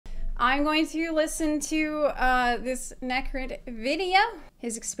I'm going to listen to this Necrit video,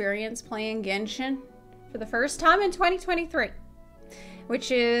 his experience playing Genshin for the first time in 2023, which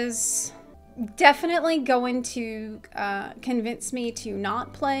is definitely going to convince me to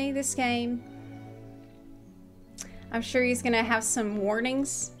not play this game. I'm sure he's going to have some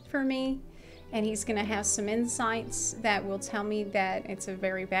warnings for me, and he's going to have some insights that will tell me that it's a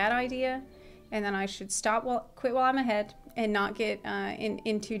very bad idea, and then I should quit while I'm ahead and not get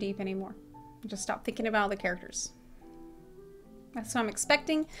in too deep anymore. Just stop thinking about the characters. That's what I'm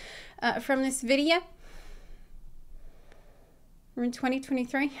expecting from this video. We're in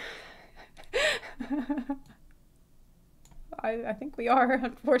 2023. I think we are,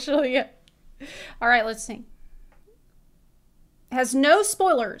 unfortunately. Yeah. All right, let's see. It has no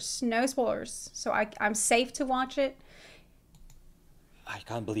spoilers. No spoilers. So I'm safe to watch it. I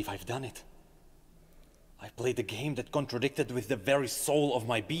can't believe I've done it. I played a game that contradicted with the very soul of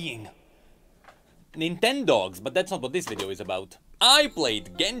my being. Nintendogs, but that's not what this video is about. I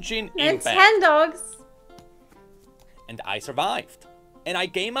played Genshin Impact. Nintendogs. And I survived. And I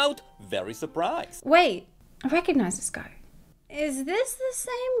came out very surprised. Wait, I recognize this guy. Is this the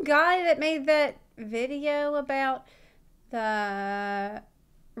same guy that made that video about the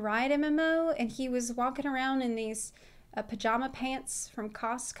Riot MMO? And he was walking around in these pajama pants from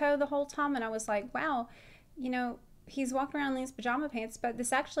Costco the whole time. And I was like, wow, you know, he's walking around in these pajama pants, but this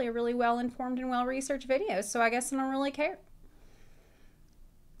is actually a really well-informed and well-researched video. So I guess I don't really care.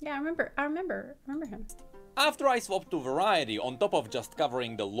 Yeah, I remember him. After I swapped to Variety on top of just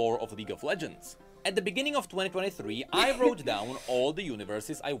covering the lore of League of Legends, at the beginning of 2023, I wrote down all the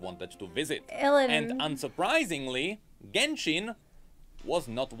universes I wanted to visit. And unsurprisingly, Genshin was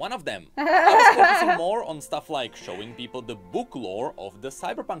not one of them. I was focusing more on stuff like showing people the book lore of the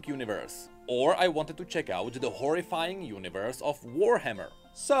cyberpunk universe. Or I wanted to check out the horrifying universe of Warhammer.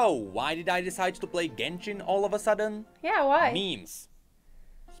 So, why did I decide to play Genshin all of a sudden? Yeah, why? Memes.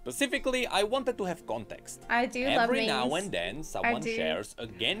 Specifically, I wanted to have context. I do love memes. Every now and then, someone shares a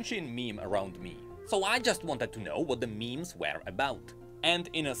Genshin meme around me. So I just wanted to know what the memes were about. And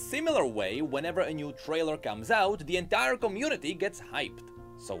in a similar way, whenever a new trailer comes out, the entire community gets hyped.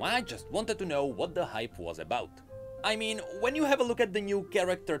 So I just wanted to know what the hype was about. I mean, when you have a look at the new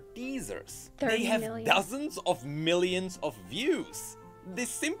character teasers, they have dozens of millions of views. This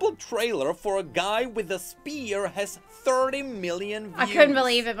simple trailer for a guy with a spear has 30 million views. I couldn't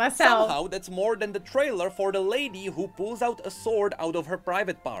believe it myself. Somehow that's more than the trailer for the lady who pulls out a sword out of her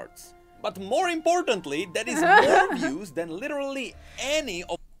private parts. But more importantly, that is more views than literally any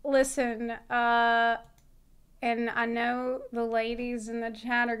of— Listen, and I know the ladies in the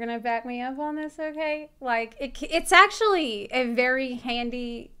chat are gonna back me up on this, okay? Like, it's actually a very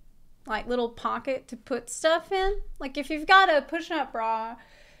handy, like, little pocket to put stuff in. Like, if you've got a push-up bra,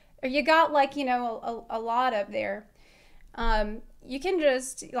 or you got, like, you know, a lot up there, you can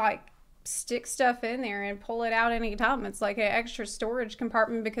just, like, stick stuff in there and pull it out anytime. It's like an extra storage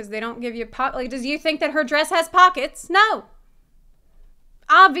compartment because they don't give you like, does you think that her dress has pockets? No.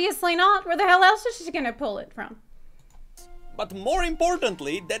 Obviously not. Where the hell else is she gonna pull it from? But more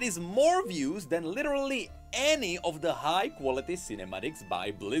importantly, that is more views than literally any of the high-quality cinematics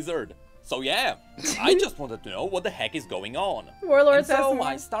by Blizzard. So yeah, I just wanted to know what the heck is going on. Warlord says so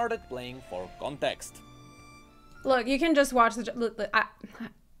I started playing for context. Look, you can just watch the... Look,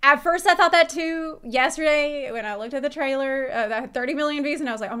 at first I thought that too yesterday when I looked at the trailer that had 30 million views, and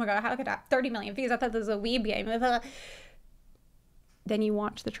I was like, oh my god, how could that 30 million views? I thought this was a weeb game. Then you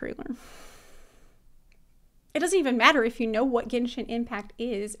watch the trailer. It doesn't even matter if you know what Genshin Impact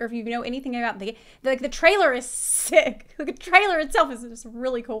is or if you know anything about the trailer is sick. The trailer itself is just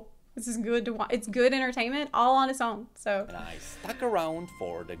really cool. This is good to watch. It's good entertainment all on its own. So and I stuck around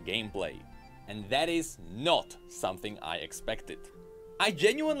for the gameplay, and that is not something I expected. I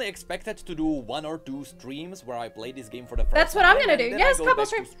genuinely expected to do 1 or 2 streams where I play this game for the first time. That's what I'm gonna do. Yes, a couple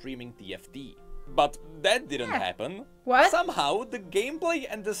streams. Streaming TFT. But that didn't happen. What? Somehow the gameplay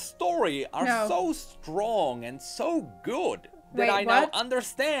and the story are so strong and so good that I now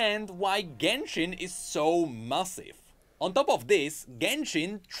understand why Genshin is so massive. On top of this,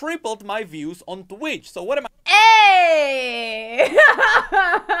 Genshin tripled my views on Twitch. So what am I— Hey!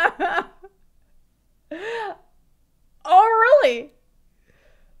 Oh, really?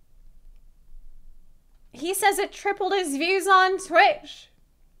 He says it tripled his views on Twitch.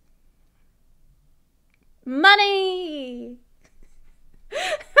 Money!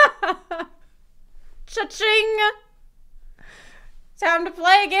 Cha-ching! Time to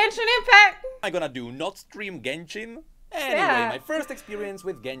play Genshin Impact! Am I gonna do not stream Genshin? Anyway, my first experience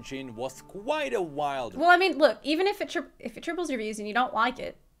with Genshin was quite a wild— Well, I mean, look, even if it triples your views and you don't like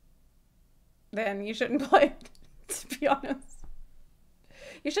it, then you shouldn't play it, to be honest.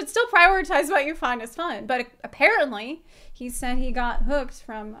 You should still prioritize what you find is fun. But apparently, he said he got hooked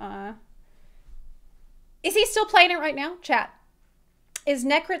from, Is he still playing it right now? Chat. Is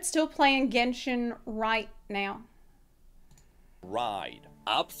Necrit still playing Genshin right now? Right.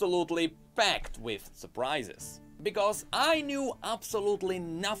 Absolutely packed with surprises. Because I knew absolutely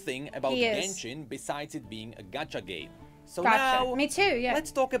nothing about Genshin besides it being a gacha game. So now, me too, yeah.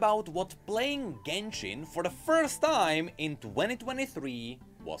 Let's talk about what playing Genshin for the first time in 2023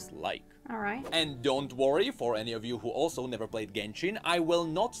 was like. Alright. And don't worry, for any of you who also never played Genshin, I will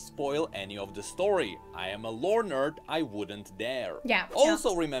not spoil any of the story. I am a lore nerd, I wouldn't dare. Yeah.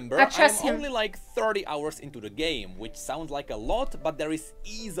 Also remember, I'm only like 30 hours into the game, which sounds like a lot, but there is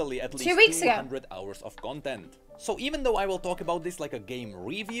easily at least 200 hours of content. So even though I will talk about this like a game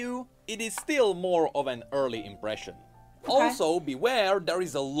review, it is still more of an early impression. Okay. Also, beware, there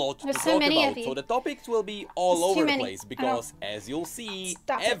is a lot to talk about, so the topics will be all over the place, because as you'll see,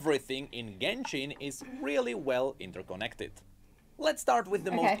 everything in Genshin is really well interconnected. Let's start with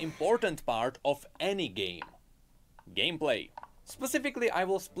the most important part of any game. Gameplay. Specifically, I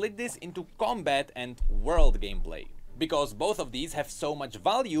will split this into combat and world gameplay, because both of these have so much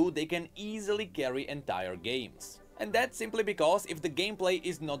value they can easily carry entire games. And that's simply because if the gameplay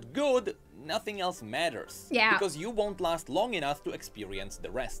is not good, nothing else matters. Yeah. Because you won't last long enough to experience the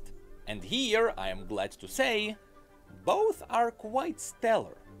rest. And here, I am glad to say, both are quite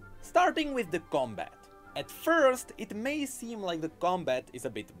stellar. Starting with the combat. At first, it may seem like the combat is a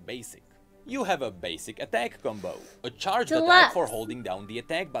bit basic. You have a basic attack combo, a charged attack for holding down the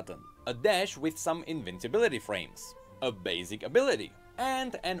attack button, a dash with some invincibility frames, a basic ability,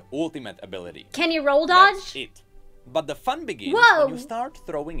 and an ultimate ability. Can you roll dodge? That's it. But the fun begins when you start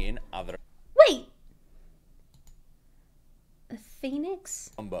throwing in other... Wait! A phoenix?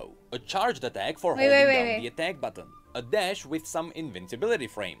 Combo. A charged attack for holding down the attack button. A dash with some invincibility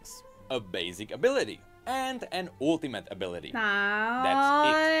frames. A basic ability. And an ultimate ability. Nice.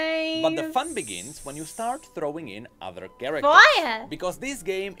 That's it. But the fun begins when you start throwing in other characters. Fire! Because this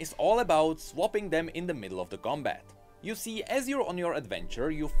game is all about swapping them in the middle of the combat. You see, as you're on your adventure,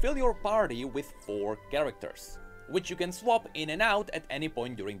 you fill your party with 4 characters, which you can swap in and out at any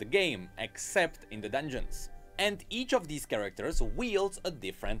point during the game, except in the dungeons. And each of these characters wields a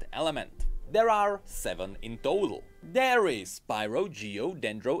different element. There are 7 in total. There is Pyro, Geo,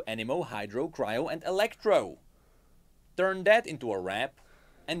 Dendro, Anemo, Hydro, Cryo, and Electro. Turn that into a rap,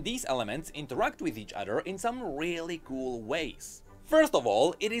 and these elements interact with each other in some really cool ways. First of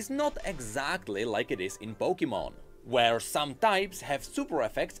all, it is not exactly like it is in Pokemon, where some types have super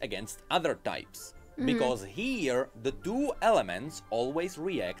effects against other types. Because here, the 2 elements always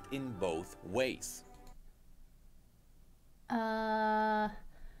react in both ways.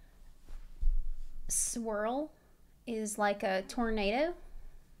 Swirl is like a tornado.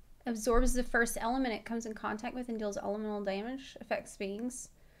 Absorbs the first element it comes in contact with and deals elemental damage. Affects beings.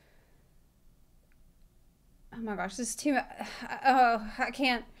 Oh my gosh, this is too much. Oh, I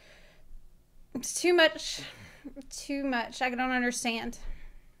can't. It's too much. Too much. I don't understand.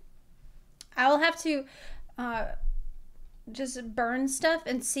 I will have to just burn stuff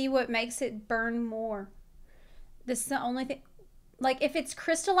and see what makes it burn more. This is the only thing. Like, if it's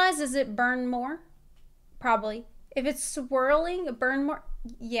crystallized, does it burn more? Probably. If it's swirling, burn more?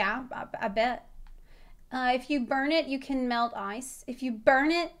 Yeah, I bet. If you burn it, you can melt ice. If you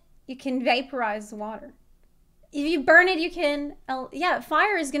burn it, you can vaporize the water. If you burn it, you can... yeah,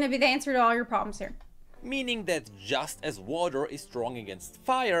 fire is going to be the answer to all your problems here. Meaning that just as water is strong against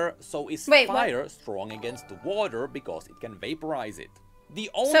fire, so is fire strong against water because it can vaporize it. The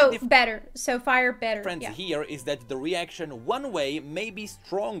only fire better. Difference here is that the reaction one way may be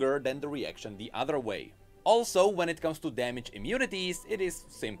stronger than the reaction the other way. Also, when it comes to damage immunities, it is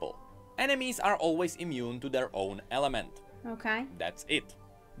simple. Enemies are always immune to their own element. Okay. That's it.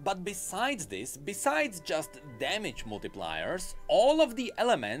 But besides this, besides just damage multipliers, all of the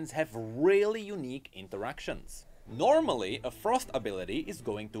elements have really unique interactions. Normally, a frost ability is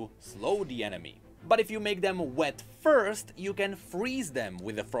going to slow the enemy. But if you make them wet first, you can freeze them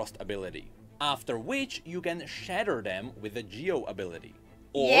with the frost ability. After which, you can shatter them with the Geo ability.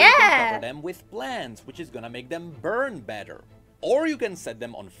 Or you can cover them with plants, which is gonna make them burn better. Or you can set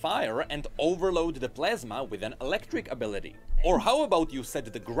them on fire and overload the plasma with an electric ability. Or how about you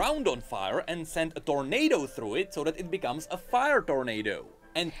set the ground on fire and send a tornado through it so that it becomes a fire tornado?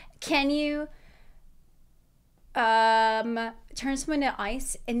 And can you turn someone to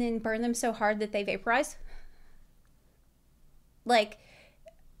ice and then burn them so hard that they vaporize? Like,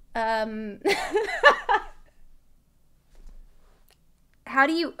 how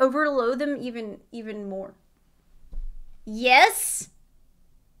do you overload them even more? Yes?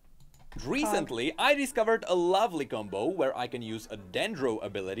 Recently, I discovered a lovely combo where I can use a Dendro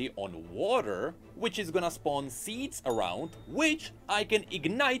ability on water, which is gonna spawn seeds around, which I can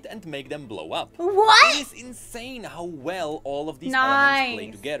ignite and make them blow up. What? It is insane how well all of these elements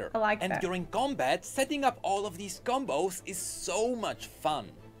play together. I like and that. during combat, setting up all of these combos is so much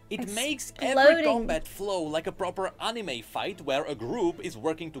fun. It makes every combat flow like a proper anime fight where a group is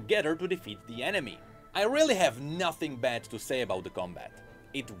working together to defeat the enemy. I really have nothing bad to say about the combat.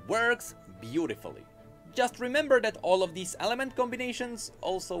 It works beautifully. Just remember that all of these element combinations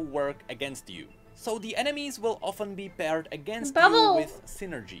also work against you. So the enemies will often be paired against you with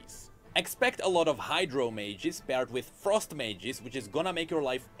synergies. Expect a lot of Hydro Mages paired with Frost Mages, which is gonna make your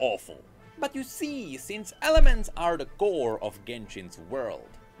life awful. But you see, since elements are the core of Genshin's world,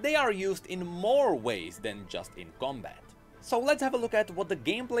 they are used in more ways than just in combat. So let's have a look at what the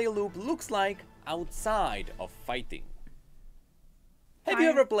gameplay loop looks like outside of fighting. Have you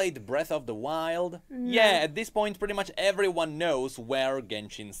ever played Breath of the Wild? No. Yeah, at this point pretty much everyone knows where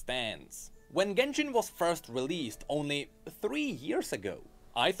Genshin stands. When Genshin was first released only 3 years ago,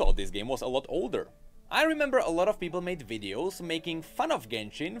 I thought this game was a lot older. I remember a lot of people made videos making fun of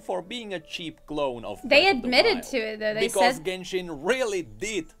Genshin for being a cheap clone of Breath of the Wild. They admitted to it though, because Genshin really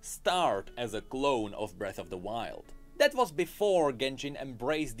did start as a clone of Breath of the Wild. That was before Genshin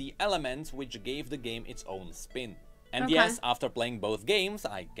embraced the elements which gave the game its own spin. And yes, after playing both games,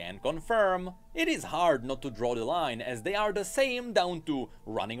 I can confirm, it is hard not to draw the line as they are the same down to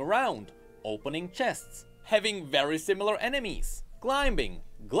running around, opening chests, having very similar enemies, climbing,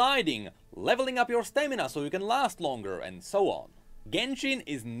 gliding, leveling up your stamina so you can last longer, and so on. Genshin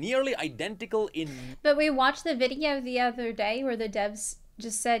is nearly identical in... But we watched the video the other day where the devs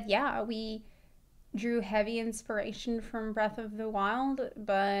just said, yeah, we drew heavy inspiration from Breath of the Wild,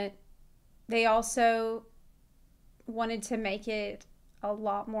 but they also wanted to make it a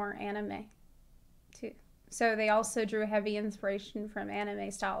lot more anime too. So they also drew heavy inspiration from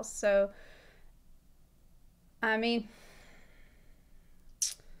anime styles. So, I mean...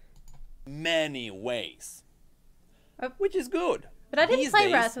 many ways. Which is good. But I didn't play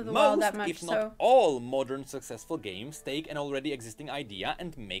Breath of the Wild that much, if not all modern successful games take an already existing idea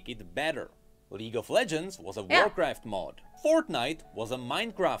and make it better. League of Legends was a Warcraft mod. Fortnite was a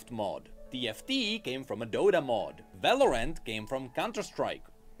Minecraft mod. TFT came from a Dota mod. Valorant came from Counter-Strike,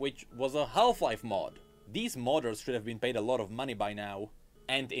 which was a Half-Life mod. These modders should have been paid a lot of money by now.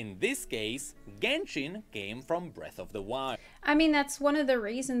 And in this case, Genshin came from Breath of the Wild. I mean, that's one of the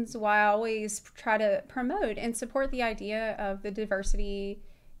reasons why I always try to promote and support the idea of the diversity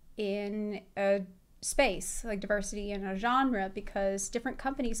in a space, like diversity in a genre, because different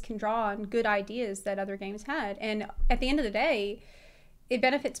companies can draw on good ideas that other games had. And at the end of the day, it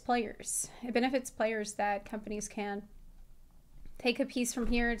benefits players. It benefits players that companies can take a piece from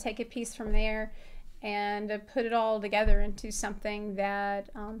here, take a piece from there, and put it all together into something that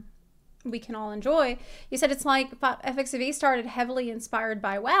we can all enjoy. You said it's like FXV started heavily inspired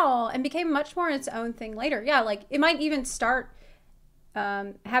by WoW and became much more its own thing later. Yeah, like it might even start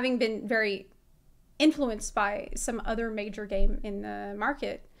having been very influenced by some other major game in the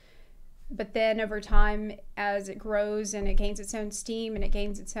market. But then over time, as it grows and it gains its own steam and it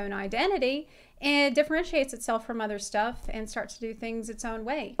gains its own identity, it differentiates itself from other stuff and starts to do things its own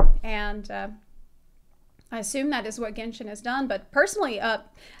way. And I assume that is what Genshin has done. But personally, I'm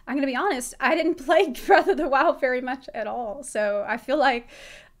going to be honest, I didn't play Breath of the Wild very much at all. So I feel like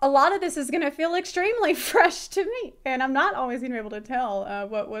a lot of this is going to feel extremely fresh to me. And I'm not always going to be able to tell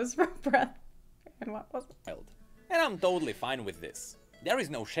what was Breath and what wasn't. And I'm totally fine with this. There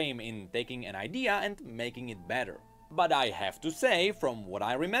is no shame in taking an idea and making it better. But I have to say, from what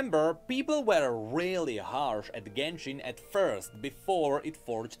I remember, people were really harsh at Genshin at first, before it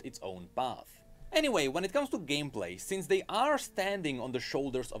forged its own path. Anyway, when it comes to gameplay, since they are standing on the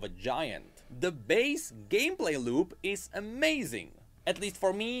shoulders of a giant, the base gameplay loop is amazing. At least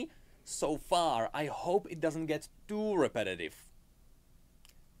for me, so far. I hope it doesn't get too repetitive.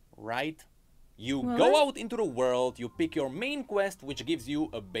 Right? You go out into the world, you pick your main quest, which gives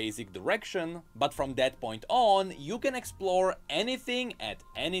you a basic direction, but from that point on, you can explore anything at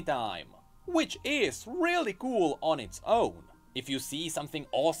any time, which is really cool on its own. If you see something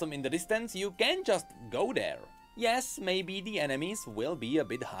awesome in the distance, you can just go there. Yes, maybe the enemies will be a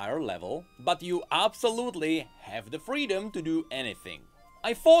bit higher level, but you absolutely have the freedom to do anything.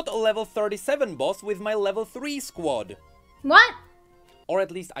 I fought a level 37 boss with my level 3 squad. What? Or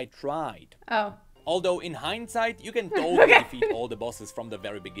at least I tried. Oh. Although in hindsight, you can totally defeat all the bosses from the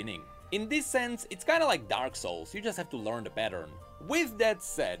very beginning. In this sense, it's kinda like Dark Souls, you just have to learn the pattern. With that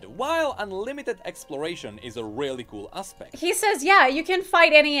said, while unlimited exploration is a really cool aspect... He says, yeah, you can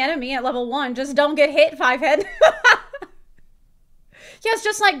fight any enemy at level 1, just don't get hit, 5-head. Yeah, it's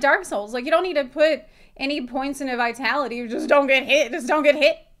just like Dark Souls. Like, you don't need to put any points into vitality. Just don't get hit. Just don't get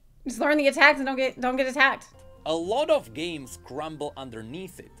hit. Just learn the attacks and don't get attacked. A lot of games crumble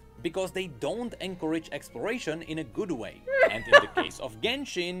underneath it because they don't encourage exploration in a good way. And in the case of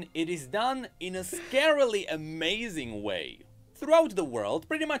Genshin, it is done in a scarily amazing way. Throughout the world,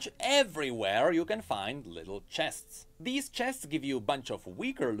 pretty much everywhere you can find little chests. These chests give you a bunch of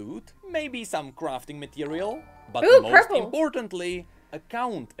weaker loot, maybe some crafting material, but most importantly,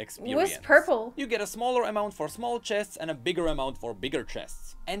 account experience. What's purple? You get a smaller amount for small chests and a bigger amount for bigger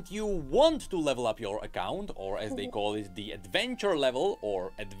chests. And you want to level up your account, or as they call it, the adventure level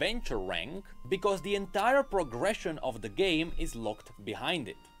or adventure rank, because the entire progression of the game is locked behind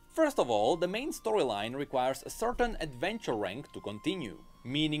it. First of all, the main storyline requires a certain adventure rank to continue,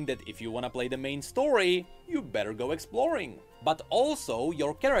 meaning that if you wanna play the main story, you better go exploring. But also,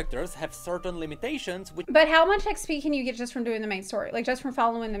 your characters have certain limitations which... But how much XP can you get just from doing the main story? Like, just from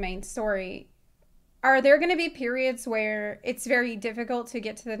following the main story? Are there gonna be periods where it's very difficult to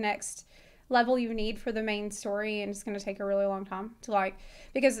get to the next level you need for the main story and it's gonna take a really long time to, like...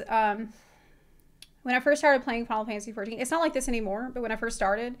 Because, when I first started playing Final Fantasy XIV, it's not like this anymore, but when I first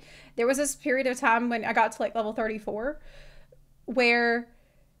started, there was this period of time when I got to like level 34 where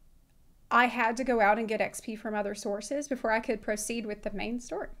I had to go out and get XP from other sources before I could proceed with the main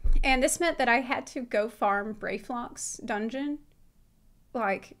story. And this meant that I had to go farm Brayflock's dungeon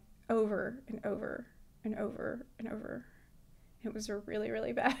like over and over and over and over. It was really,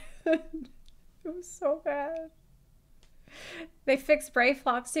 really bad. It was so bad. They fixed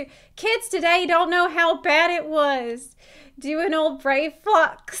Brayflocks too. Kids today don't know how bad it was doing old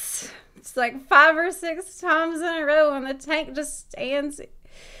Brayflocks. It's like 5 or 6 times in a row and the tank just stands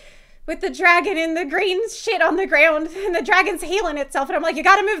with the dragon in the green shit on the ground and the dragon's healing itself. And I'm like, you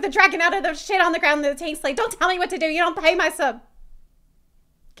gotta move the dragon out of the shit on the ground. And the tank's like, don't tell me what to do. You don't pay my sub.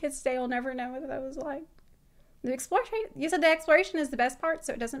 Kids today will never know what that was like. The exploration, you said the exploration is the best part,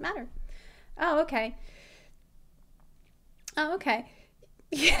 so it doesn't matter. Oh, okay. Oh, okay.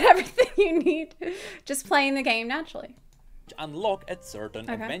 You get everything you need just playing the game naturally. Unlock at certain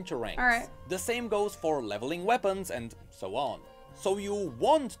adventure ranks. Alright. The same goes for leveling weapons and so on. So you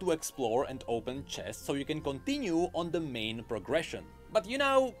want to explore and open chests so you can continue on the main progression. But you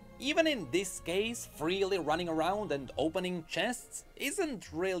know, even in this case, freely running around and opening chests isn't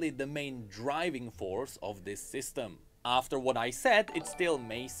really the main driving force of this system. After what I said, it still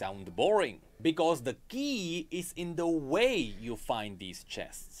may sound boring, because the key is in the way you find these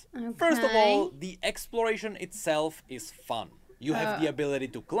chests. Okay. First of all, the exploration itself is fun. You have the ability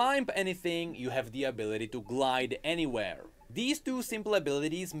to climb anything, you have the ability to glide anywhere. These two simple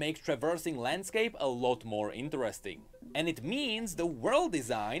abilities make traversing landscape a lot more interesting. And it means the world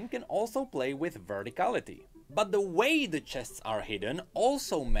design can also play with verticality. But the way the chests are hidden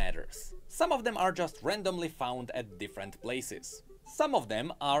also matters. Some of them are just randomly found at different places. Some of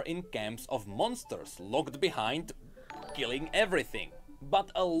them are in camps of monsters locked behind killing everything.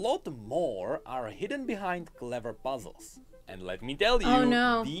 But a lot more are hidden behind clever puzzles. And let me tell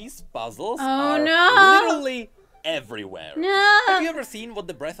you, these puzzles are literally everywhere. Have you ever seen what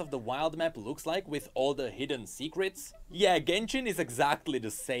the Breath of the Wild map looks like with all the hidden secrets? Yeah, Genshin is exactly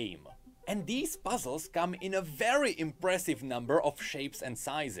the same. And these puzzles come in a very impressive number of shapes and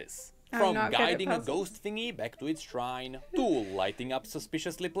sizes. From guiding a ghost thingy back to its shrine, to lighting up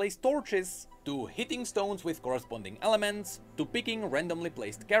suspiciously placed torches, to hitting stones with corresponding elements, to picking randomly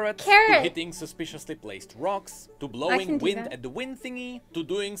placed carrots, to hitting suspiciously placed rocks, to blowing wind at the wind thingy, to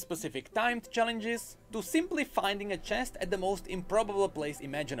doing specific timed challenges, to simply finding a chest at the most improbable place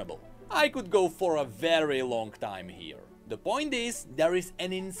imaginable. I could go for a very long time here. The point is, there is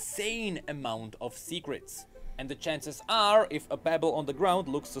an insane amount of secrets. And the chances are, if a pebble on the ground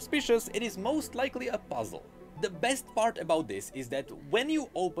looks suspicious, it is most likely a puzzle. The best part about this is that when you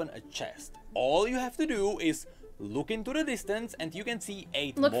open a chest, all you have to do is look into the distance and you can see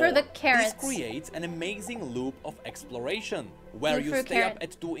 8 more. Look for the carrots. This creates an amazing loop of exploration, where you stay up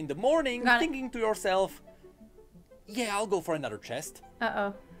at 2 in the morning thinking to yourself, yeah, I'll go for another chest.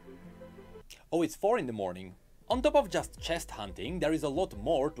 Uh-oh. Oh, it's 4 in the morning. On top of just chest hunting, there is a lot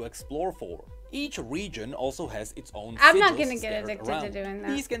more to explore for. Each region also has its own sigils. I'm not gonna get addicted to doing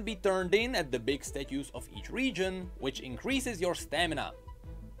that. These can be turned in at the big statues of each region, which increases your stamina.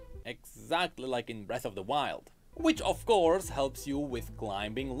 Exactly like in Breath of the Wild. Which of course helps you with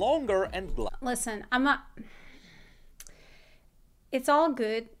climbing longer and Listen, I'm not... it's all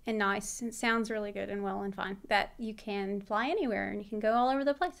good and nice. It sounds really good and well and fine that you can fly anywhere and you can go all over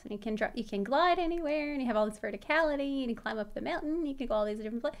the place and you can glide anywhere and you have all this verticality and you climb up the mountain. You can go all these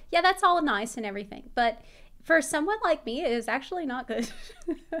different places. Yeah, that's all nice and everything. But for someone like me, it is actually not good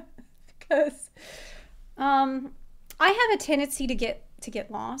because I have a tendency to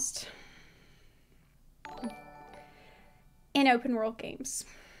get lost in open world games.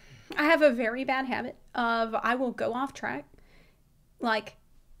 I have a very bad habit of I will go off track. Like,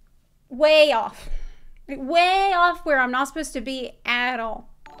 way off where I'm not supposed to be at all.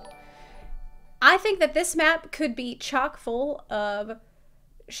 I think that this map could be chock full of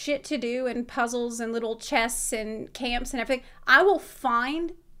shit to do and puzzles and little chests and camps and everything. I will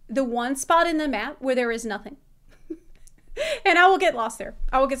find the one spot in the map where there is nothing. And I will get lost there.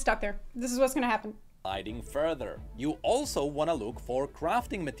 I will get stuck there. This is what's going to happen. Sliding further, you also want to look for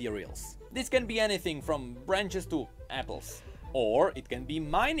crafting materials. This can be anything from branches to apples. Or it can be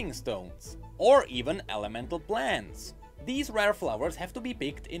mining stones, or even elemental plants. These rare flowers have to be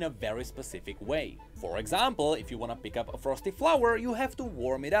picked in a very specific way. For example, if you want to pick up a frosty flower, you have to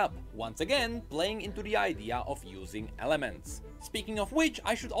warm it up. Once again, playing into the idea of using elements. Speaking of which,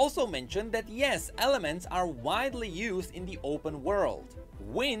 I should also mention that yes, elements are widely used in the open world.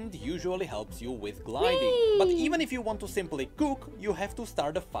 Wind usually helps you with gliding, but even if you want to simply cook, you have to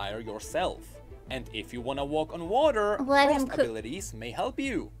start a fire yourself. And if you want to walk on water, frost abilities may help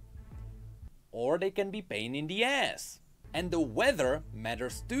you. Or they can be pain in the ass. And the weather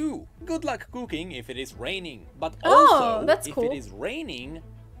matters too. Good luck cooking if it is raining. But also, if it is raining,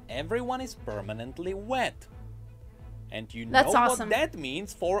 everyone is permanently wet. And you know what that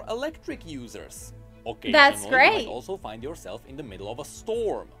means for electric users. Occasionally, you might also find yourself in the middle of a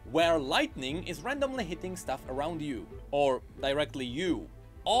storm, where lightning is randomly hitting stuff around you. Or directly you.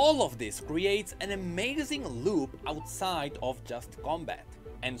 All of this creates an amazing loop outside of just combat.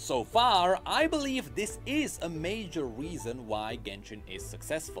 And so far, I believe this is a major reason why Genshin is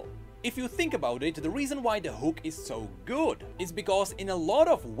successful. If you think about it, the reason why the hook is so good is because in a lot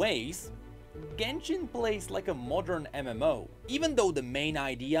of ways, Genshin plays like a modern MMO. Even though the main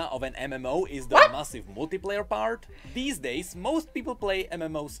idea of an MMO is the massive multiplayer part, these days most people play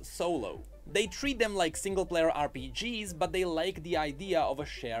MMOs solo. They treat them like single-player RPGs, but they like the idea of a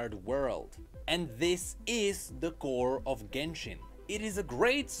shared world. And this is the core of Genshin. It is a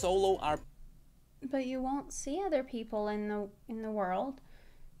great solo RPG. But you won't see other people in the world.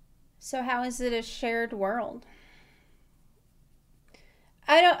 So how is it a shared world?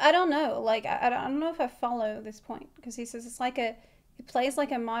 I don't know. Like I don't know if I follow this point, because he says it plays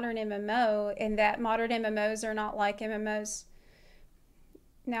like a modern MMO, and that modern MMOs are not like MMOs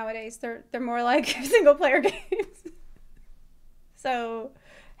nowadays. They're more like single player games. So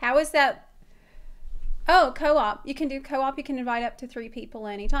how is that? Oh, co-op. You can do co-op. You can invite up to 3 people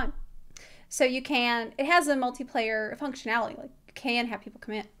anytime. So you can, it has a multiplayer functionality. Like you can have people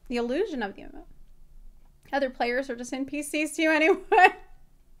come in. The illusion of the MMO. Other players are just NPCs to you anyway.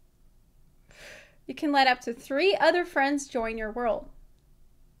 You can let up to 3 other friends join your world.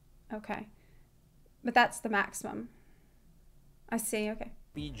 Okay. But that's the maximum. I see, okay.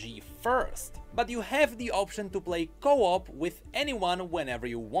 RPG first, but you have the option to play co-op with anyone whenever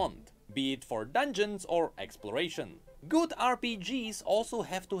you want, be it for dungeons or exploration. Good RPGs also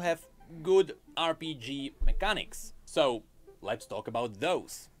have to have good RPG mechanics. So let's talk about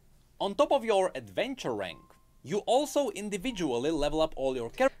those. On top of your adventure rank, you also individually level up all your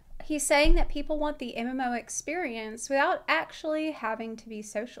characters. He's saying that people want the MMO experience without actually having to be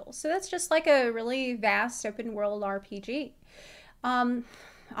social. So that's just like a really vast open world RPG.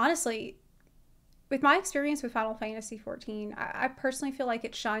 Honestly, with my experience with Final Fantasy XIV, I personally feel like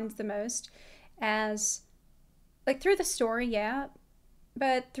it shines the most as, like, through the story, yeah,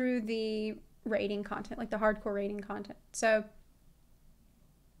 but through the raiding content, like the hardcore raiding content. So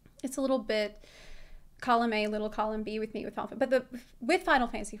it's a little bit column A, little column B with me with Final Fantasy. But with Final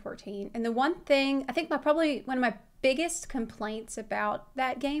Fantasy XIV, and the one thing, I think probably one of my biggest complaints about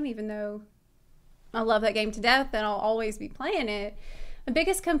that game, even though I love that game to death and I'll always be playing it, the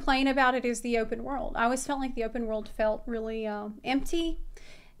biggest complaint about it is the open world. I always felt like the open world felt really empty,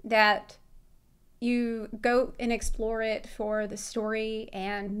 that you go and explore it for the story,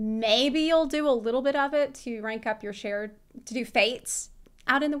 and maybe you'll do a little bit of it to rank up your shared, to do fates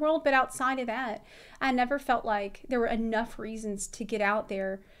out in the world, but outside of that, I never felt like there were enough reasons to get out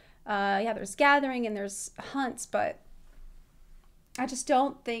there. Yeah, there's gathering and there's hunts, but I just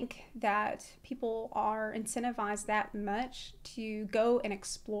don't think that people are incentivized that much to go and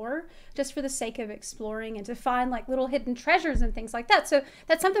explore just for the sake of exploring and to find like little hidden treasures and things like that. So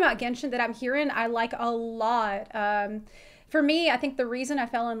that's something about Genshin that I'm hearing I like a lot. for me, I think the reason I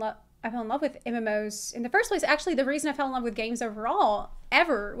fell in love with MMOs in the first place, actually the reason I fell in love with games overall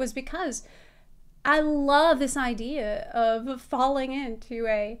ever, was because I love this idea of falling into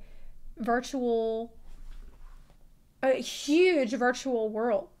a huge virtual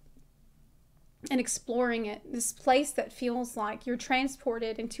world and exploring it. This place that feels like you're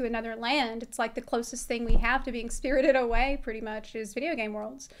transported into another land. It's like the closest thing we have to being spirited away, pretty much, is video game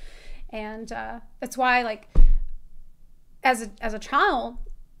worlds. And that's why, like, as a child,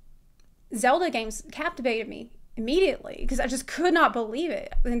 Zelda games captivated me immediately, because I just could not believe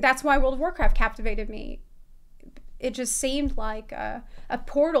it. And that's why World of Warcraft captivated me. It just seemed like a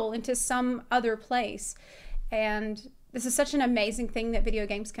portal into some other place. And this is such an amazing thing that video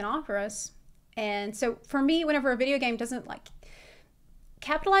games can offer us. And so for me, whenever a video game doesn't like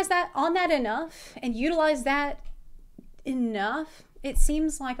capitalize on that enough and utilize that enough, it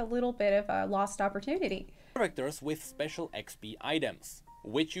seems like a little bit of a lost opportunity. Characters with special XP items,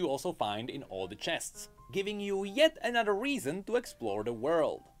 which you also find in all the chests, giving you yet another reason to explore the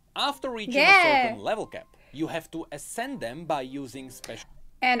world. After reaching a certain level cap, you have to ascend them by using special...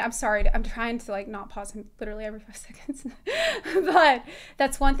 And I'm sorry, I'm trying to like not pause literally every 5 seconds. But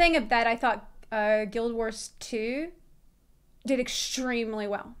that's one thing that I thought Guild Wars 2 did extremely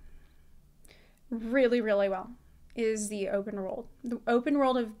well. Really, really well. Is the open world. The open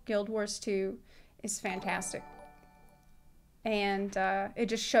world of Guild Wars 2 is fantastic. And it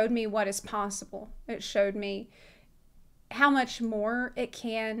just showed me what is possible. It showed me how much more it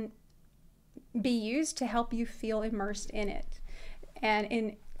can be used to help you feel immersed in it. And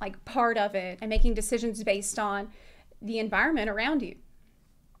in like part of it, and making decisions based on the environment around you.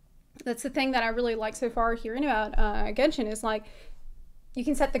 That's the thing that I really like so far hearing about Genshin, is like, you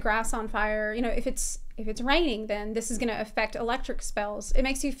can set the grass on fire. You know, if it's raining, then this is going to affect electric spells. It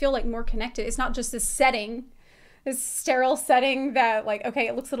makes you feel like more connected. It's not just this setting, this sterile setting that like, okay,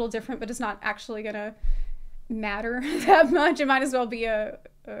 it looks a little different, but it's not actually going to matter that much. It might as well be an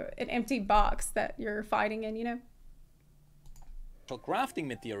empty box that you're fighting in, you know? Crafting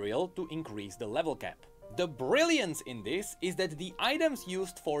material to increase the level cap. The brilliance in this is that the items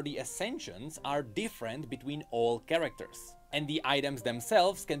used for the ascensions are different between all characters. And the items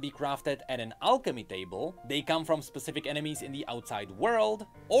themselves can be crafted at an alchemy table, they come from specific enemies in the outside world,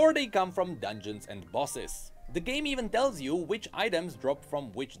 or they come from dungeons and bosses. The game even tells you which items drop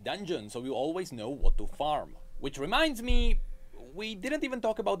from which dungeon, so you always know what to farm. Which reminds me, we didn't even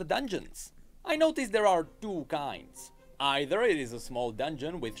talk about the dungeons. I noticed there are two kinds. Either it is a small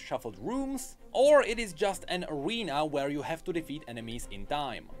dungeon with shuffled rooms, or it is just an arena where you have to defeat enemies in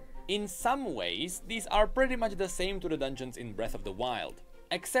time. In some ways, these are pretty much the same to the dungeons in Breath of the Wild,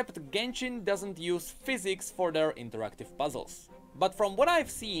 except Genshin doesn't use physics for their interactive puzzles. But from what I've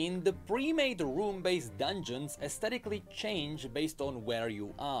seen, the pre-made room-based dungeons aesthetically change based on where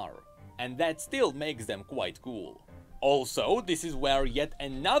you are, and that still makes them quite cool. Also, this is where yet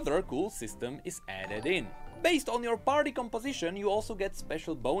another cool system is added in. Based on your party composition, you also get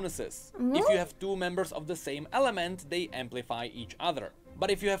special bonuses. If you have 2 members of the same element, they amplify each other.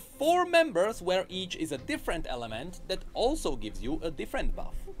 But if you have 4 members where each is a different element, that also gives you a different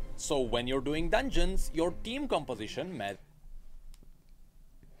buff. So when you're doing dungeons, your team composition matters.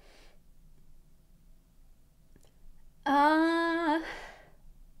 I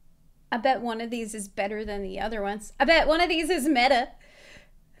bet one of these is better than the other ones. I bet one of these is meta.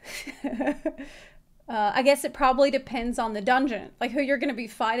 I guess it probably depends on the dungeon, like who you're going to be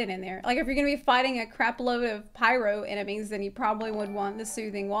fighting in there. Like if you're going to be fighting a crap load of pyro enemies, then you probably would want the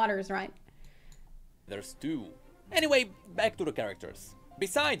soothing waters, right? There's 2. Anyway, back to the characters.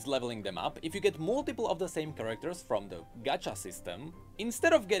 Besides leveling them up, if you get multiple of the same characters from the gacha system,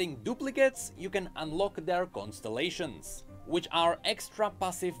 instead of getting duplicates, you can unlock their constellations, which are extra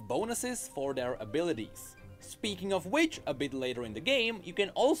passive bonuses for their abilities. Speaking of which, a bit later in the game, you can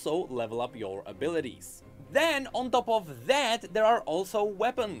also level up your abilities. Then, on top of that, there are also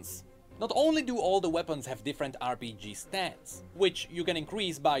weapons. Not only do all the weapons have different RPG stats, which you can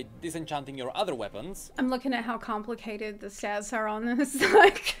increase by disenchanting your other weapons. I'm looking at how complicated the stats are on this.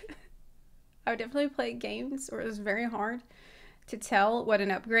 Like, I would definitely play games where it was very hard to tell what an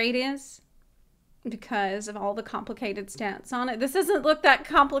upgrade is, because of all the complicated stats on it. This doesn't look that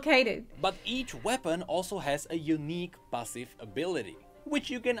complicated. But each weapon also has a unique passive ability,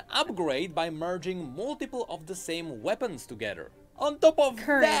 which you can upgrade by merging multiple of the same weapons together. On top of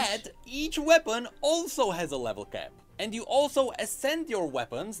that, each weapon also has a level cap. And you also ascend your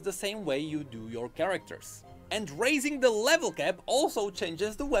weapons the same way you do your characters. And raising the level cap also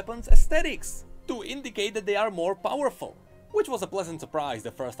changes the weapon's aesthetics, to indicate that they are more powerful. Which was a pleasant surprise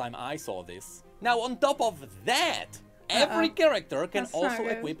the first time I saw this. Now on top of that, Every character can That's also not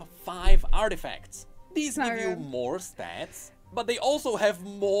good. equip 5 artifacts. These Not give you good. more stats, but they also have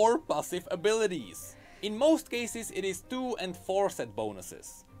more passive abilities. In most cases, it is 2 and 4 set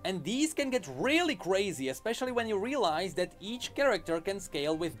bonuses. And these can get really crazy, especially when you realize that each character can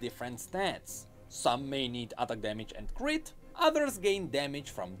scale with different stats. Some may need attack damage and crit, others gain damage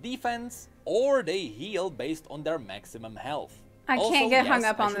from defense, or they heal based on their maximum health. I can't get hung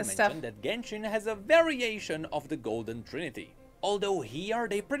up on I should this stuff. mention that Genshin has a variation of the Golden Trinity. Although here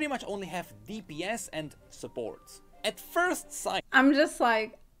they pretty much only have DPS and supports. At first sight, I'm just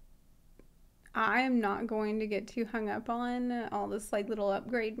like, I am not going to get too hung up on all this like little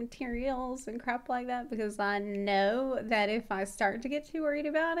upgrade materials and crap like that, because I know that if I start to get too worried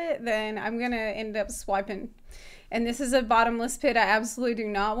about it, then I'm gonna end up swiping. And this is a bottomless pit I absolutely do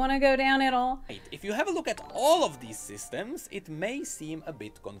not want to go down at all. if you have a look at all of these systems, it may seem a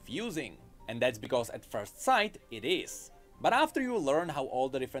bit confusing. And that's because at first sight, it is. But after you learn how all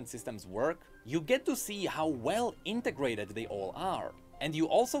the different systems work, you get to see how well integrated they all are. And you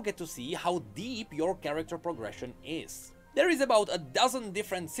also get to see how deep your character progression is. There is about a dozen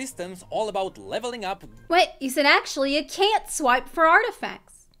different systems all about leveling up. Wait, you said actually you can't swipe for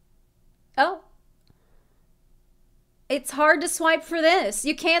artifacts. Oh. It's hard to swipe for this.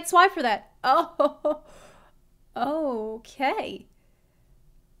 You can't swipe for that. Oh. Okay.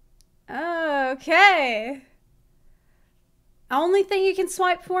 Okay. Only thing you can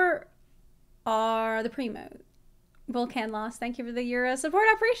swipe for are the primos. Volcan Lost, thank you for the Euro support.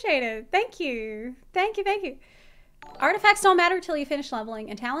 I appreciate it. Thank you. Thank you, thank you. Artifacts don't matter till you finish leveling,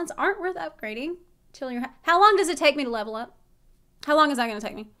 and talents aren't worth upgrading till you're... How long does it take me to level up? How long is that going to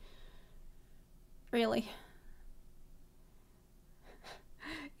take me? Really?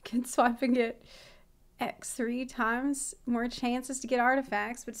 You can swipe and get X3 times more chances to get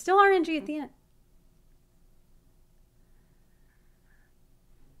artifacts, but still RNG at the end.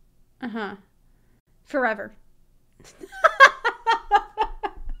 Uh-huh. Forever.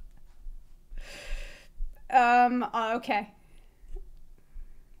 Okay.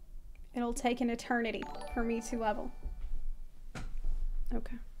 It'll take an eternity for me to level.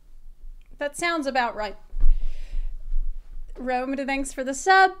 Okay. That sounds about right. Rome, thanks for the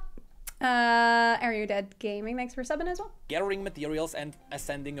sub. Are You Dead Gaming, thanks for subbing as well. Gathering materials and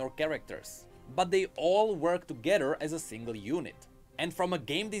ascending your characters. But they all work together as a single unit. And from a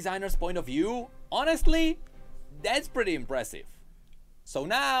game designer's point of view, honestly, that's pretty impressive. So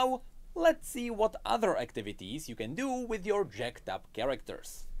now, let's see what other activities you can do with your jacked up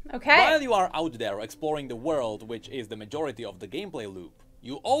characters. Okay. While you are out there exploring the world, which is the majority of the gameplay loop,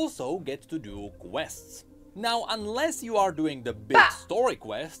 you also get to do quests. Now, unless you are doing the big story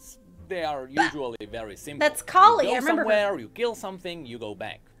quests, they are usually very simple. That's Kali, You go I remember her. somewhere, you kill something, you go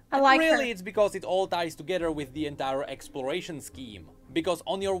back. I And like really, her. it's because it all ties together with the entire exploration scheme. Because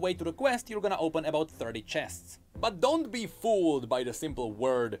on your way to the quest, you're gonna open about 30 chests. But don't be fooled by the simple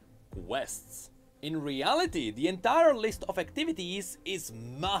word quests. In reality, the entire list of activities is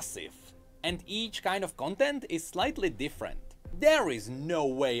massive. And each kind of content is slightly different. There is no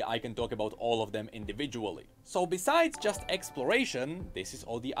way I can talk about all of them individually. So besides just exploration, this is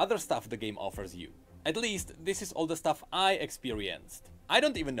all the other stuff the game offers you. At least, this is all the stuff I experienced. I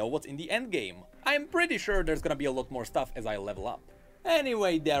don't even know what's in the end game. I'm pretty sure there's gonna be a lot more stuff as I level up.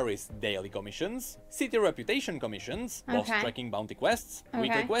 Anyway, there is daily commissions, city reputation commissions, boss tracking bounty quests,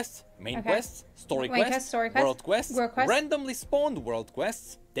 weekly quests, main quests, story quests, world quests, randomly spawned world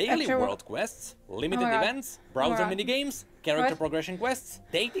quests, daily world quests, limited events, browser minigames, character progression quests,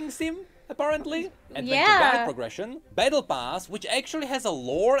 dating sim, apparently, adventure guide progression, battle pass, which actually has a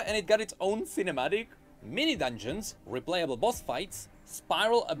lore and it got its own cinematic, mini dungeons, replayable boss fights,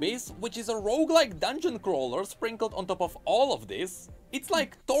 Spiral Abyss, which is a roguelike dungeon crawler sprinkled on top of all of this. It's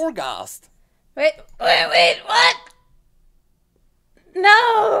like Torghast. Wait, what?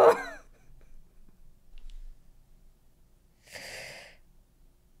 No!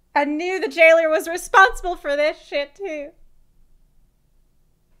 I knew the jailer was responsible for this shit too.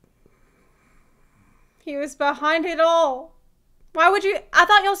 He was behind it all. Why would you? I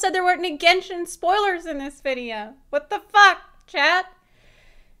thought y'all said there weren't any Genshin spoilers in this video. What the fuck, chat?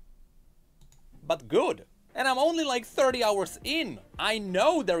 But good. And I'm only like 30 hours in. I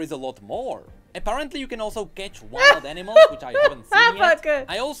know there is a lot more. Apparently you can also catch wild animals, which I haven't seen yet. Good.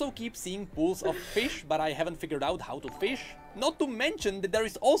 I also keep seeing pools of fish, but I haven't figured out how to fish. Not to mention that there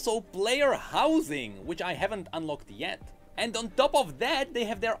is also player housing, which I haven't unlocked yet. And on top of that, they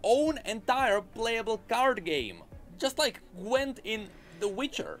have their own entire playable card game. Just like Gwent in The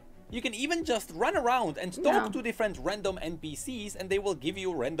Witcher. You can even just run around and talk to different random NPCs and they will give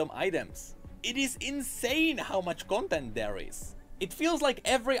you random items. It is insane how much content there is. It feels like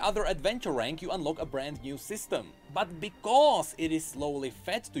every other adventure rank you unlock a brand new system. But because it is slowly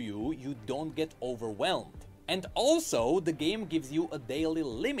fed to you, you don't get overwhelmed. And also, the game gives you a daily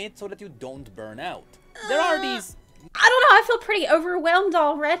limit so that you don't burn out. There are these... I don't know, I feel pretty overwhelmed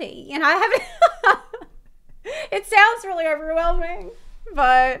already. And I haven't... It sounds really overwhelming.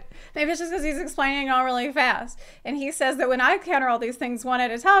 But maybe it's just because he's explaining it all really fast. And he says that when I counter all these things one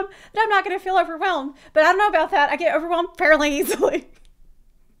at a time, that I'm not going to feel overwhelmed. But I don't know about that. I get overwhelmed fairly easily.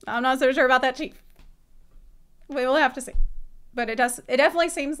 I'm not so sure about that, Chief. We will have to see. But it definitely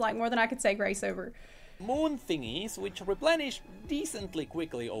seems like more than I could say grace over. Moon thingies which replenish decently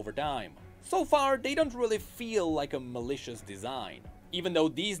quickly over time. So far, they don't really feel like a malicious design. Even though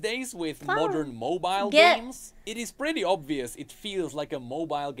these days, with modern mobile games, it is pretty obvious it feels like a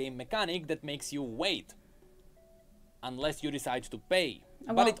mobile game mechanic that makes you wait. Unless you decide to pay.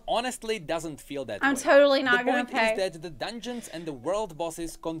 But it honestly doesn't feel that way. I'm totally not going to pay. The point is that the dungeons and the world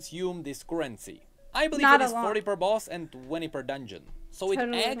bosses consume this currency. I believe it is 40 per boss and 20 per dungeon. So it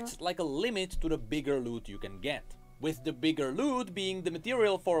acts like a limit to the bigger loot you can get. With the bigger loot being the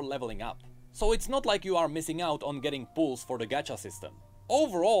material for leveling up. So it's not like you are missing out on getting pulls for the gacha system.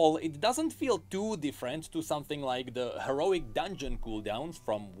 Overall, it doesn't feel too different to something like the heroic dungeon cooldowns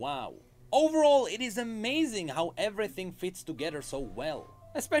from WoW. Overall, it is amazing how everything fits together so well.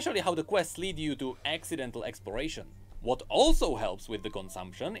 Especially how the quests lead you to accidental exploration. What also helps with the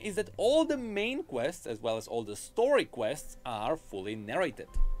consumption is that all the main quests as well as all the story quests are fully narrated.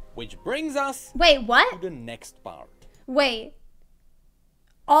 Which brings us to the next part. Wait.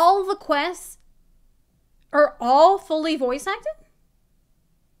 All the quests are all fully voice acted?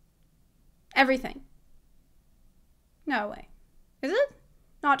 Everything. No way. Is it?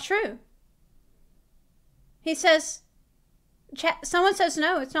 Not true. He says, someone says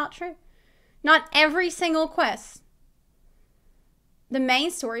no, it's not true. Not every single quest. The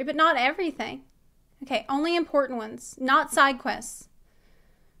main story, but not everything. Okay, only important ones, not side quests.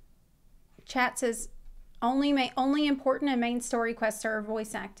 Chat says only important and main story quests are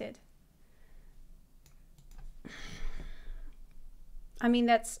voice acted. I mean,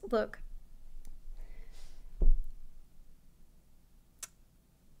 look.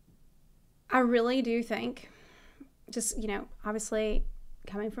 I really do think, just, you know, obviously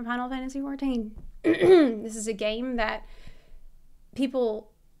coming from Final Fantasy XIV, this is a game that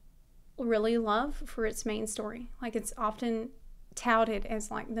people really love for its main story. Like, it's often touted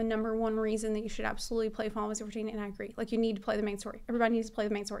as like the #1 reason that you should absolutely play Final Fantasy XIV, and I agree. Like, you need to play the main story. Everybody needs to play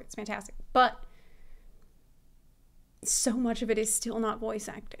the main story. It's fantastic. But so much of it is still not voice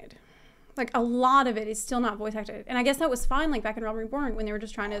acted. Like, a lot of it is still not voice acted. And I guess that was fine, like, back in Realm Reborn, when they were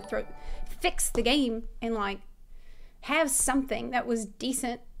just trying to fix the game and, like, have something that was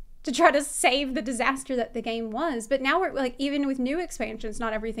decent to try to save the disaster that the game was. But now we're, like, even with new expansions,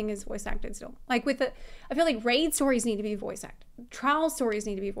 not everything is voice acted still. Like, I feel like raid stories need to be voice acted. Trial stories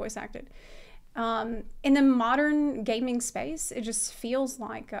need to be voice acted. In the modern gaming space, it just feels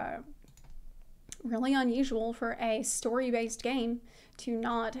like really unusual for a story-based game to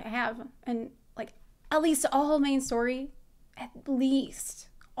not have at least all main story,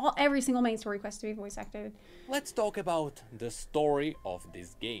 every single main story quest to be voice acted. Let's talk about the story of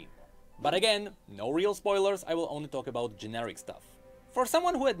this game. But again, no real spoilers, I will only talk about generic stuff. For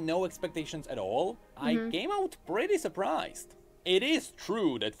someone who had no expectations at all, I came out pretty surprised. It is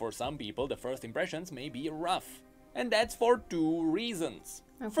true that for some people the first impressions may be rough. And that's for 2 reasons.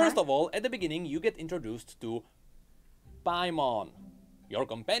 Okay. First of all, at the beginning you get introduced to Paimon, your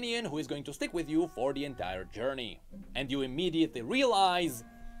companion who is going to stick with you for the entire journey. And you immediately realize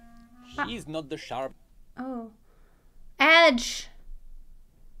she's not the sharp... Oh. Edge!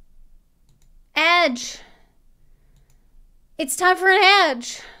 Edge! It's time for an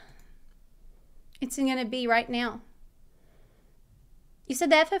edge! It's gonna be right now. You said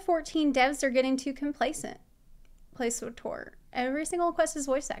the FF14 devs are getting too complacent. Place with tour. Every single quest is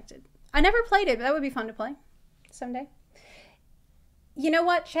voice acted. I never played it, but that would be fun to play someday. You know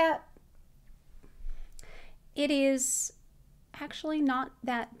what, chat? It is actually not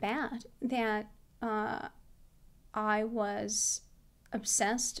that bad that I was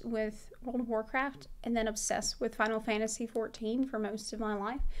obsessed with World of Warcraft and then obsessed with Final Fantasy XIV for most of my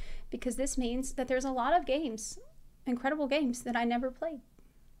life, because this means that there's a lot of games, incredible games, that I never played,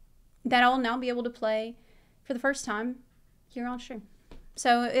 that I'll now be able to play for the first time here on stream.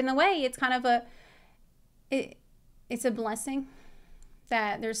 So in a way, it's kind of it's a blessing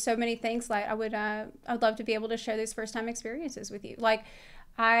that there's so many things. Like, I would love to be able to share these first time experiences with you. Like,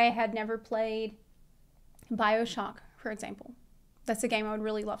 I had never played BioShock, for example. That's a game I would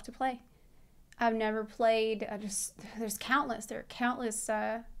really love to play. I've never played. There are countless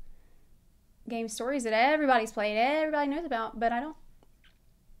game stories that everybody's played, everybody knows about, but I don't.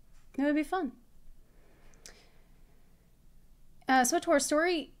 It would be fun. SWTOR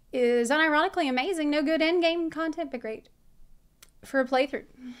story is unironically amazing. No good end-game content, but great for a playthrough.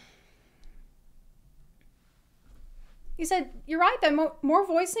 You said, you're right, though. More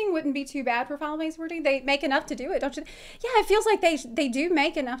voicing wouldn't be too bad for file-based wording. They make enough to do it, don't you? Yeah, it feels like they do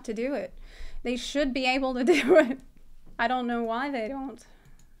make enough to do it. They should be able to do it. I don't know why they don't.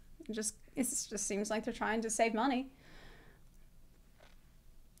 It just seems like they're trying to save money.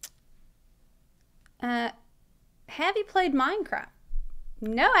 Have you played Minecraft?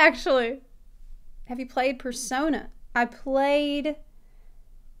 No, actually. Have you played Persona? I played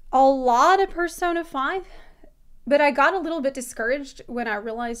a lot of Persona 5, but I got a little bit discouraged when I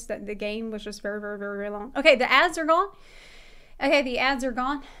realized that the game was just very, very, very, very long. Okay, the ads are gone. Okay, the ads are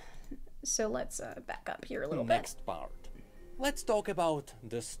gone. So let's back up here a little bit. Next part. Let's talk about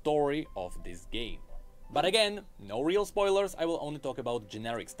the story of this game. But again, no real spoilers, I will only talk about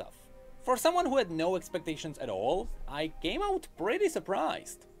generic stuff. For someone who had no expectations at all, I came out pretty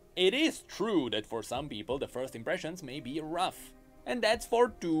surprised. It is true that for some people the first impressions may be rough. And that's for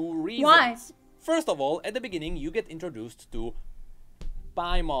two reasons. Why? First of all, at the beginning you get introduced to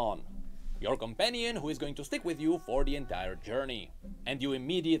Paimon, your companion who is going to stick with you for the entire journey. And you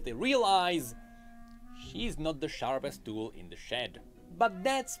immediately realize she's not the sharpest tool in the shed. But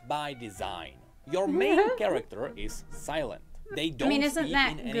that's by design. Your main character is silent. They don't speak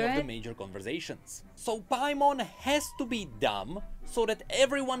in any of the major conversations. So Paimon has to be dumb so that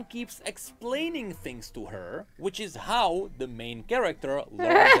everyone keeps explaining things to her, which is how the main character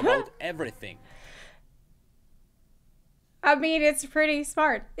learns about everything. I mean, it's pretty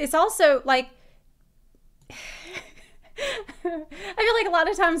smart. It's also like, I feel like a lot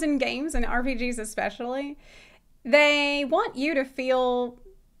of times in games and RPGs especially, they want you to feel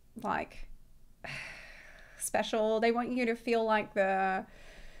like special. They want you to feel like the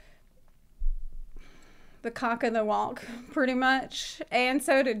cock of the walk, pretty much. And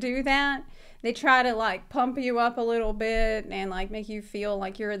so to do that, they try to like pump you up a little bit and like make you feel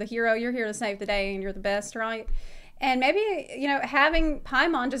like you're the hero. You're here to save the day and you're the best, right? And maybe, you know, having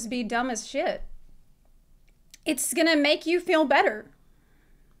Paimon just be dumb as shit, it's gonna make you feel better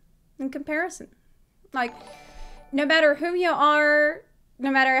in comparison. Like, no matter who you are,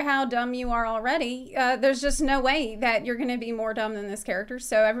 no matter how dumb you are already, there's just no way that you're gonna be more dumb than this character,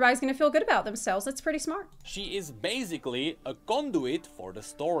 so everybody's gonna feel good about themselves. That's pretty smart. She is basically a conduit for the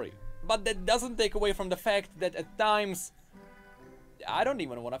story. But that doesn't take away from the fact that at times, I don't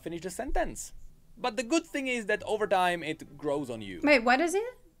even want to finish the sentence. But the good thing is that over time it grows on you. Wait, what is it?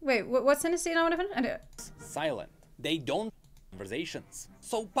 Wait, what sentence do you not want to finish? Silent. They don't conversations.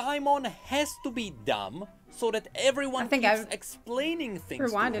 So Paimon has to be dumb so that everyone keeps explaining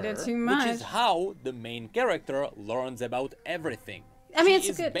things to her, it too much. which is how the main character learns about everything. I mean, she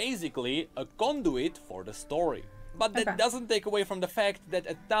is basically a conduit for the story. But that doesn't take away from the fact that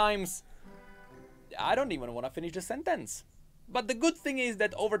at times, I don't even want to finish the sentence. But the good thing is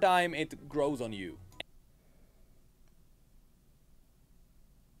that over time it grows on you.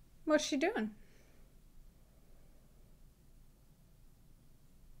 What's she doing?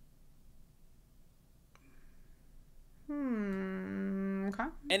 Okay.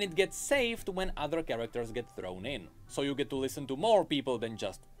 And it gets saved when other characters get thrown in. So you get to listen to more people than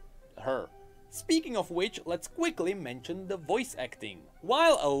just her. Speaking of which, let's quickly mention the voice acting.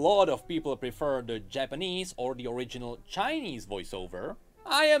 While a lot of people prefer the Japanese or the original Chinese voiceover,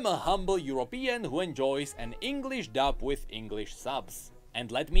 I am a humble European who enjoys an English dub with English subs.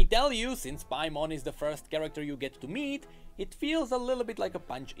 And let me tell you, since Paimon is the first character you get to meet, it feels a little bit like a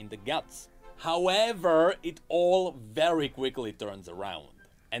punch in the guts. However, it all very quickly turns around.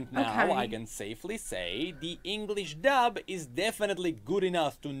 And now I can safely say the English dub is definitely good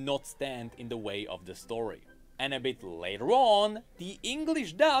enough to not stand in the way of the story. And a bit later on, the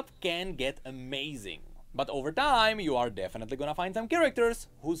English dub can get amazing. But over time, you are definitely gonna find some characters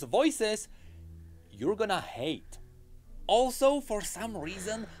whose voices you're gonna hate. Also, for some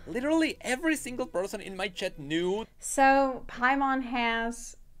reason, literally every single person in my chat knew. So, Paimon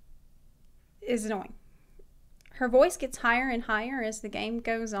is annoying. Her voice gets higher and higher as the game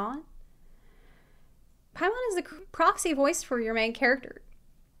goes on. Paimon is the proxy voice for your main character.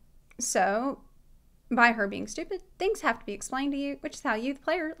 So, by her being stupid, things have to be explained to you, which is how you, the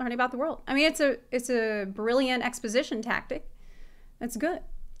player, learn about the world. I mean, it's a brilliant exposition tactic. It's good.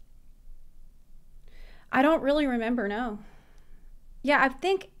 I don't really remember, no. Yeah, I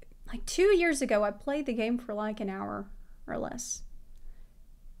think like 2 years ago, I played the game for like an hour or less.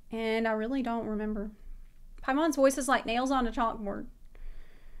 And I really don't remember. Paimon's voice is like nails on a chalkboard.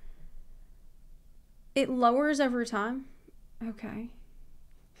 It lowers over time. Okay.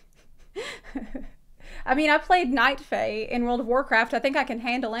 I mean, I played Night Fae in World of Warcraft. I think I can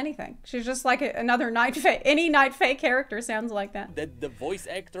handle anything. She's just like another Night Fae. Any Night Fae character sounds like that. That the voice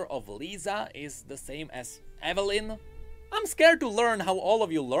actor of Lisa is the same as Evelyn? I'm scared to learn how all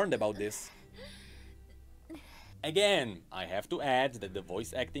of you learned about this. Again, I have to add that the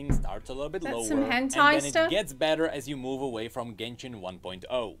voice acting starts a little bit lower, some hentai and then stuff? it gets better as you move away from Genshin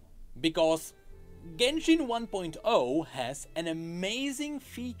 1.0. Because Genshin 1.0 has an amazing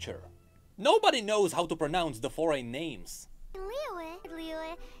feature. Nobody knows how to pronounce the foreign names.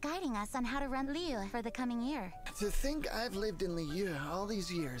 Liyue, guiding us on how to run Liyue for the coming year. To think I've lived in Liyue all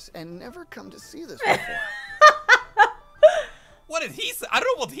these years and never come to see this before. What did he say? I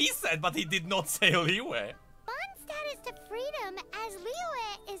don't know what he said, but he did not say Liyue. Mondstadt is to freedom as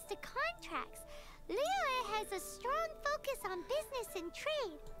Liyue is to contracts. Liyue has a strong focus on business and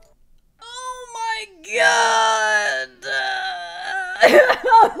trade. Oh my god!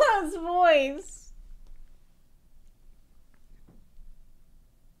 His voice.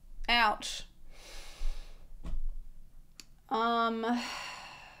 Ouch.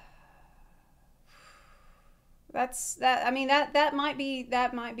 That's that. I mean, that might be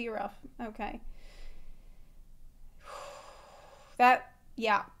rough. Okay. That,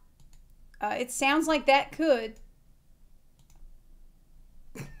 yeah. It sounds like that could.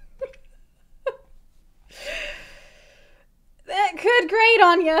 That could grate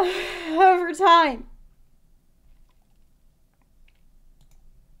on you over time.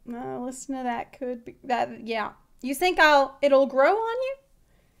 Listen to that. Could be that. Yeah. You think it'll grow on you?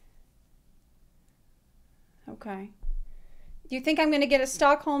 Okay. Do you think I'm going to get a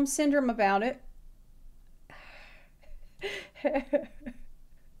Stockholm syndrome about it?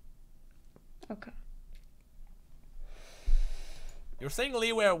 Okay. You're saying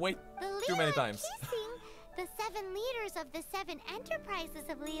Liyue way too many Liyue times. Kissing, the 7 leaders of the 7 enterprises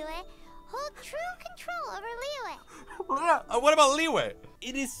of Liyue hold true control over Liyue. What about Liyue?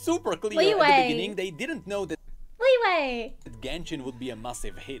 It is super clear Liyue. at the beginning they didn't know that Leeway. Genshin would be a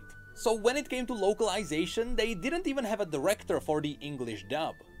massive hit. So when it came to localization, they didn't even have a director for the English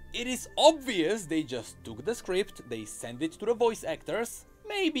dub. It is obvious they just took the script, they sent it to the voice actors,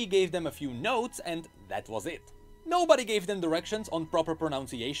 maybe gave them a few notes, and that was it. Nobody gave them directions on proper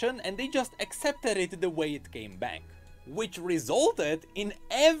pronunciation, and they just accepted it the way it came back. Which resulted in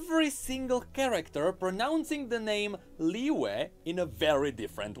every single character pronouncing the name Liyue in a very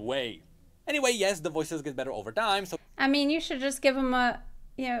different way. Anyway, yes, the voices get better over time, so... I mean, you should just give them a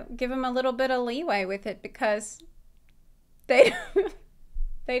little bit of leeway with it, because they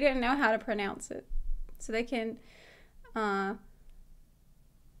they didn't know how to pronounce it, so they can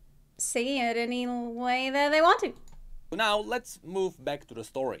see it any way that they want to. Now, let's move back to the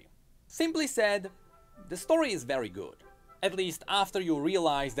story. Simply said, the story is very good. At least after you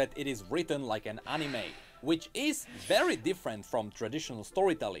realize that it is written like an anime, which is very different from traditional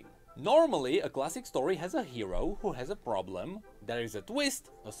storytelling. Normally, a classic story has a hero who has a problem, there is a twist,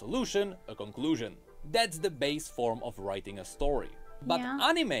 a solution, a conclusion. That's the base form of writing a story. But Yeah.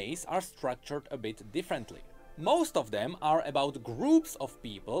 animes are structured a bit differently. Most of them are about groups of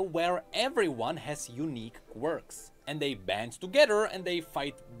people where everyone has unique quirks. And they band together and they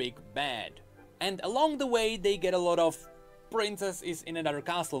fight big bad. And along the way they get a lot of princess is in another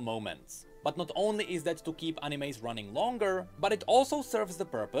castle moments. But not only is that to keep animes running longer, but it also serves the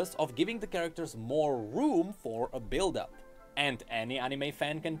purpose of giving the characters more room for a build-up. And any anime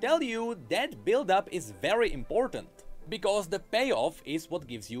fan can tell you that build-up is very important, because the payoff is what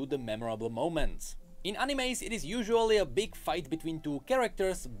gives you the memorable moments. In animes, it is usually a big fight between two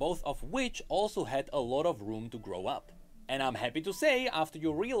characters, both of which also had a lot of room to grow up. And I'm happy to say, after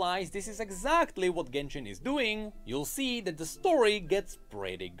you realize this is exactly what Genshin is doing, you'll see that the story gets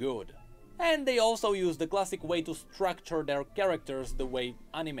pretty good. And they also use the classic way to structure their characters the way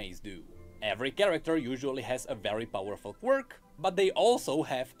animes do. Every character usually has a very powerful quirk, but they also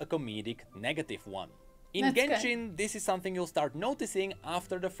have a comedic negative one. In That's Genshin, this is something you'll start noticing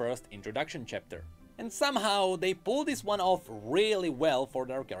after the first introduction chapter. And somehow they pull this one off really well for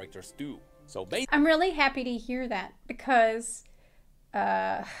their characters too. So I'm really happy to hear that, because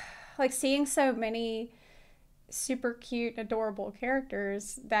like seeing so many super cute, adorable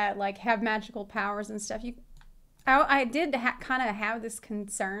characters that like have magical powers and stuff, I did kind of have this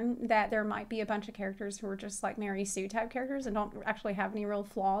concern that there might be a bunch of characters who are just like Mary Sue type characters and don't actually have any real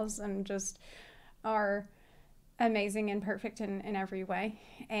flaws and just are amazing and perfect in every way,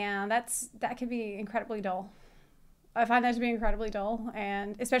 and that could be incredibly dull. I find that to be incredibly dull,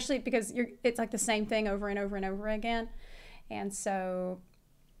 and especially because it's like the same thing over and over and over again. And so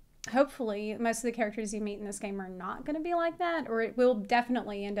hopefully most of the characters you meet in this game are not going to be like that, or it will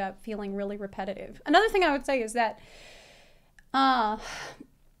definitely end up feeling really repetitive. Another thing I would say is that I've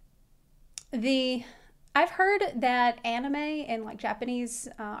heard that anime and like Japanese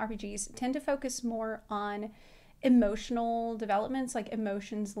RPGs tend to focus more on emotional developments, like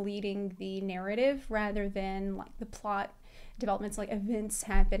emotions leading the narrative rather than like the plot developments, like events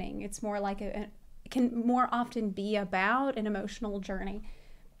happening. It's more like it can more often be about an emotional journey.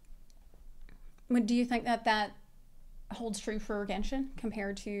 Do you think that holds true for Genshin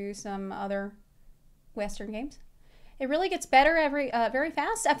compared to some other Western games? It really gets better very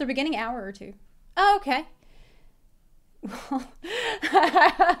fast after the beginning hour or two. Oh, okay. Well,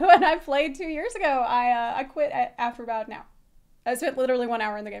 when I played 2 years ago, I quit after about an hour. I spent literally 1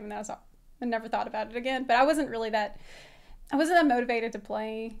 hour in the game and that was all. I never thought about it again. But I wasn't that motivated to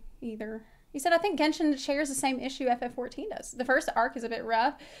play either. You said I think Genshin shares the same issue FF14 does. The first arc is a bit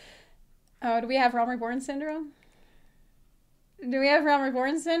rough. Oh, do we have Realm Reborn syndrome? Do we have Realm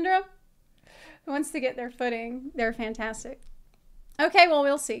Reborn syndrome? Once they get their footing, they're fantastic. Okay, well,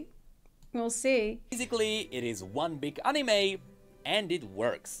 we'll see. We'll see. Basically, it is one big anime, and it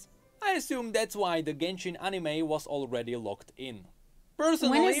works. I assume that's why the Genshin anime was already locked in.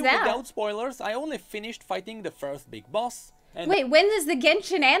 Personally, when is that? Without spoilers, I only finished fighting the first big boss. And wait, when is the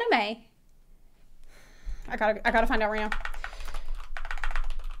Genshin anime? I gotta find out right now.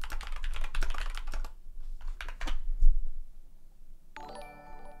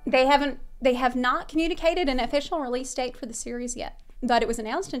 They have not communicated an official release date for the series yet, but it was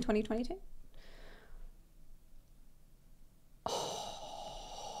announced in 2022.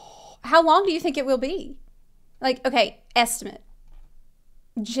 Oh, how long do you think it will be? Like, okay, estimate.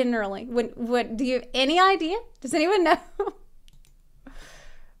 Generally, what do you have any idea? Does anyone know?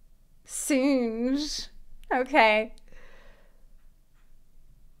 Soon. Okay.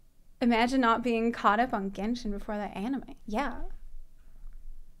 Imagine not being caught up on Genshin before that anime. Yeah.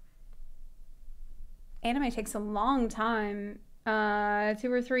 Anime takes a long time. 2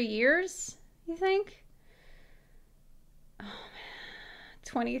 or 3 years, you think? Oh, man.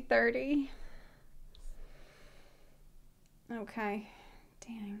 2030. Okay.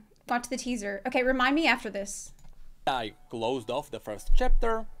 Dang. Got to the teaser. Okay, remind me after this. I closed off the first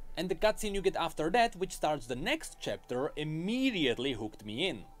chapter, and the cutscene you get after that, which starts the next chapter, immediately hooked me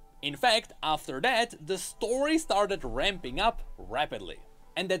in. In fact, after that, the story started ramping up rapidly.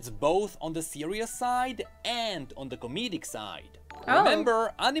 And that's both on the serious side and on the comedic side. Oh.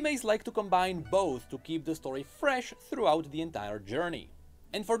 Remember, animes like to combine both to keep the story fresh throughout the entire journey.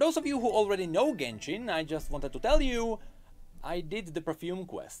 And for those of you who already know Genshin, I just wanted to tell you, I did the perfume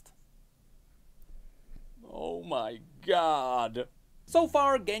quest. Oh my god. So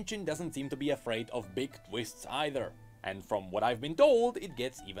far, Genshin doesn't seem to be afraid of big twists either. And from what I've been told, it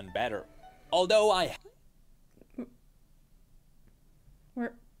gets even better. Although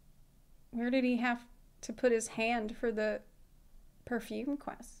Where did he have to put his hand for the perfume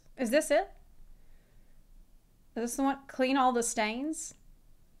quest? Is this it? Is this the one? Clean all the stains?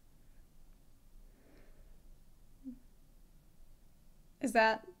 Is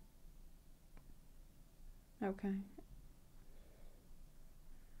that... Okay.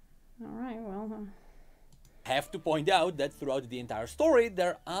 Alright, well... have to point out that throughout the entire story,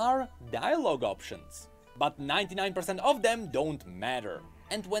 there are dialogue options. But 99% of them don't matter.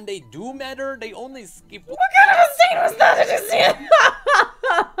 And when they do matter, they only skip... What kind of a scene was that? Did you see it?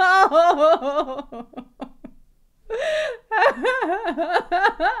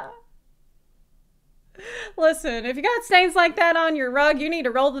 Listen, if you got stains like that on your rug, you need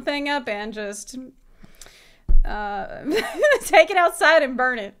to roll the thing up and just take it outside and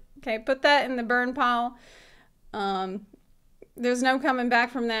burn it. Okay, put that in the burn pile. There's no coming back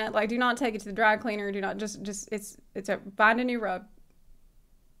from that. Like, do not take it to the dry cleaner. Do not find a new rug.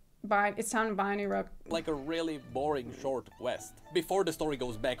 It's time to buy a new rug. Like a really boring short quest before the story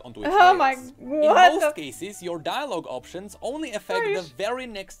goes back onto its Oh rails. my, In what most cases, your dialogue options only affect the very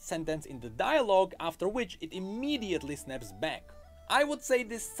next sentence in the dialogue, after which it immediately snaps back. I would say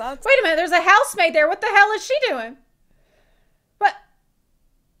this sounds... Wait a minute, there's a housemaid there. What the hell is she doing? What?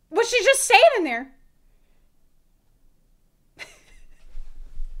 Was she just standing there?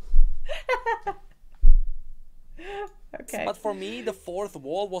 Okay. But for me, the fourth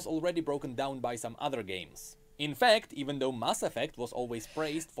wall was already broken down by some other games. In fact, even though Mass Effect was always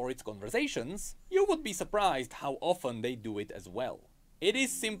praised for its conversations, you would be surprised how often they do it as well. It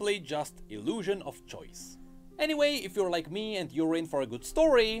is simply just illusion of choice. Anyway, if you're like me and you're in for a good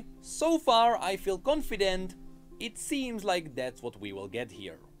story, so far I feel confident it seems like that's what we will get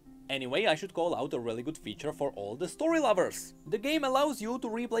here. Anyway, I should call out a really good feature for all the story lovers. The game allows you to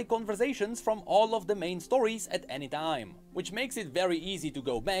replay conversations from all of the main stories at any time, which makes it very easy to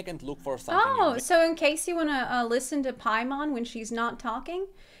go back and look for something. Oh, so in case you want to listen to Paimon when she's not talking,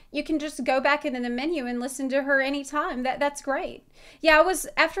 you can just go back into the menu and listen to her anytime. That's great. Yeah,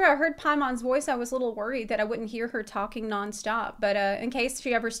 after I heard Paimon's voice, I was a little worried that I wouldn't hear her talking nonstop. But in case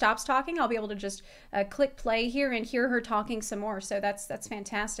she ever stops talking, I'll be able to just click play here and hear her talking some more. So that's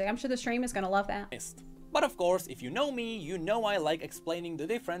fantastic. I'm sure the stream is going to love that. But of course, if you know me, you know I like explaining the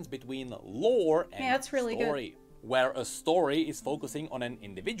difference between lore and that's really story. Good. Where a story is focusing on an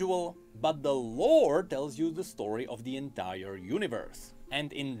individual, but the lore tells you the story of the entire universe.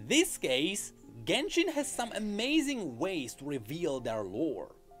 And in this case, Genshin has some amazing ways to reveal their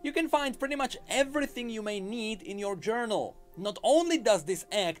lore. You can find pretty much everything you may need in your journal. Not only does this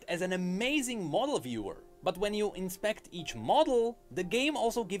act as an amazing model viewer, but when you inspect each model, the game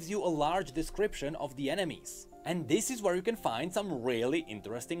also gives you a large description of the enemies. And this is where you can find some really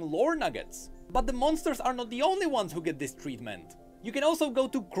interesting lore nuggets. But the monsters are not the only ones who get this treatment. You can also go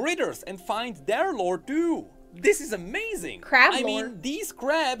to critters and find their lore too. This is amazing! Crab lore. I mean, these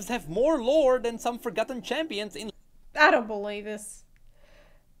crabs have more lore than some forgotten champions in... I don't believe this.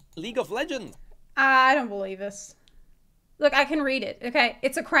 League of Legends. I don't believe this. Look, I can read it. Okay,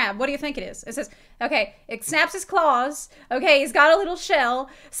 it's a crab. What do you think it is? It says, okay, it snaps his claws. Okay, he's got a little shell.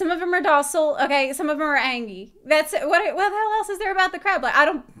 Some of them are docile. Okay, some of them are angry. That's it. What the hell else is there about the crab? Like, I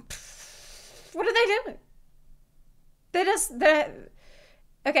don't... What are they doing? They just...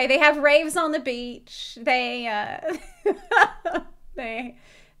 Okay, they have raves on the beach. They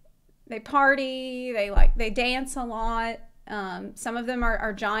they party. They dance a lot. Some of them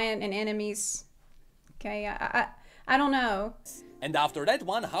are giant and enemies. Okay, I don't know. And after that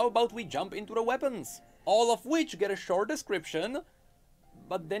one, how about we jump into the weapons? All of which get a short description,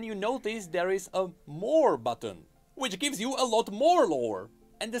 but then you notice there is a more button, which gives you a lot more lore.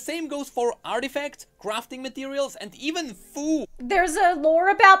 And the same goes for artifacts, crafting materials, and even food. There's a lore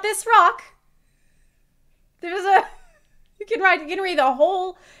about this rock. You can read the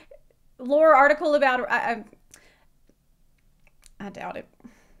whole lore article about I doubt it.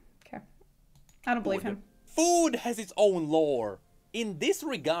 Okay. I don't believe him. Food has its own lore. In this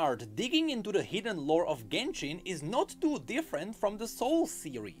regard, digging into the hidden lore of Genshin is not too different from the Soul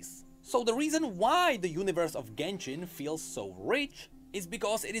series. So the reason why the universe of Genshin feels so rich is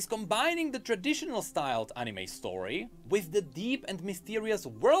because it is combining the traditional styled anime story with the deep and mysterious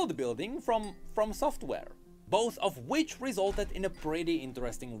world building from Software, both of which resulted in a pretty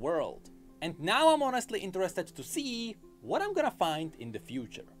interesting world. And now I'm honestly interested to see what I'm gonna find in the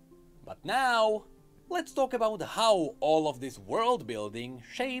future. But now, let's talk about how all of this world building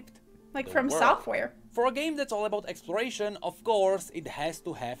shaped like the from world. Software. For a game that's all about exploration, of course, it has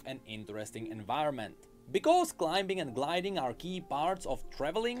to have an interesting environment. Because climbing and gliding are key parts of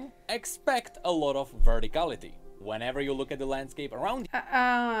traveling, expect a lot of verticality. Whenever you look at the landscape around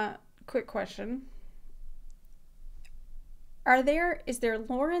you. Quick question. Is there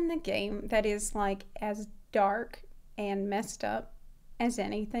lore in the game that is like as dark and messed up as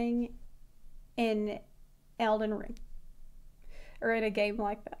anything in Elden Ring? Or in a game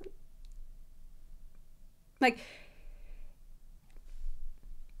like that? Like,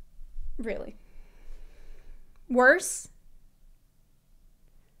 really? Worse?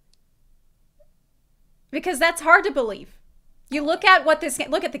 Because that's hard to believe. You look at what this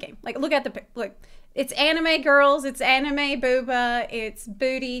look at the game. Like, look, it's anime girls, it's anime booba, it's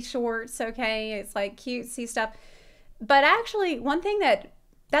booty shorts, okay? It's like cutesy stuff. But actually, one thing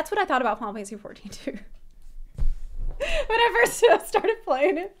that's what I thought about Final Fantasy 14 too. When I first started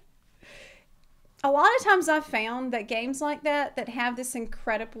playing it. A lot of times I've found that games like that have this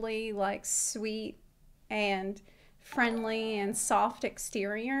incredibly like sweet and friendly and soft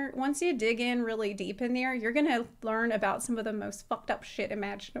exterior, once you dig in really deep in there, you're gonna learn about some of the most fucked up shit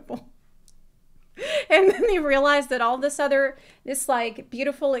imaginable. And then you realize that all this like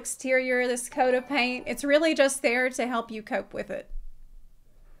beautiful exterior, this coat of paint, it's really just there to help you cope with it.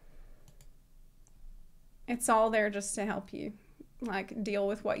 It's all there just to help you like deal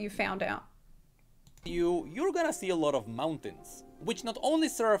with what you found out. You're gonna see a lot of mountains, which not only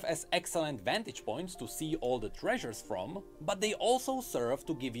serve as excellent vantage points to see all the treasures from, but they also serve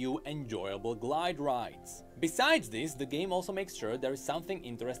to give you enjoyable glide rides. Besides this, the game also makes sure there is something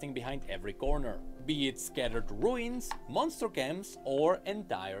interesting behind every corner, be it scattered ruins, monster camps, or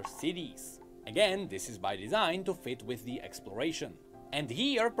entire cities. Again, this is by design to fit with the exploration. And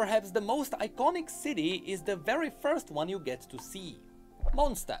here, perhaps the most iconic city is the very first one you get to see,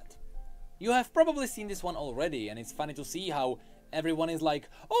 Mondstadt. You have probably seen this one already, and it's funny to see how everyone is like,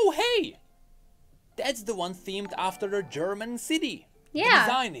 oh hey! That's the one themed after the German city. Yeah. The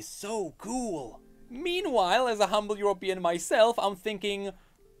design is so cool. Meanwhile, as a humble European myself, I'm thinking,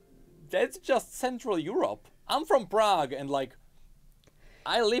 that's just Central Europe. I'm from Prague and like,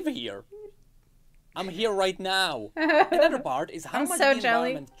 I live here. I'm here right now. Another part is how much the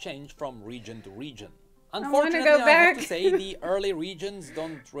environment changed from region to region. Unfortunately, I have to say the early regions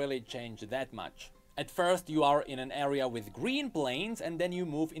don't really change that much. At first you are in an area with green plains and then you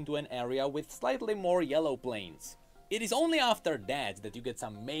move into an area with slightly more yellow plains. It is only after that you get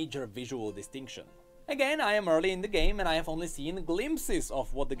some major visual distinction. Again, I am early in the game and I have only seen glimpses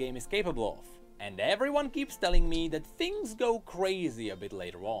of what the game is capable of. And everyone keeps telling me that things go crazy a bit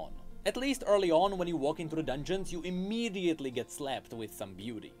later on. At least early on, when you walk into the dungeons, you immediately get slapped with some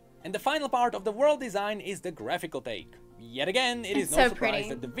beauty. And the final part of the world design is the graphical take. Yet again, it is no surprise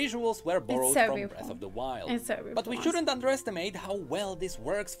that the visuals were borrowed from Breath of the Wild. But we shouldn't underestimate how well this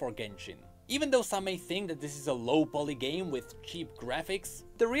works for Genshin. Even though some may think that this is a low-poly game with cheap graphics,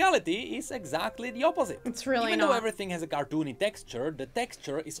 the reality is exactly the opposite. It's really Even though everything has a cartoony texture, the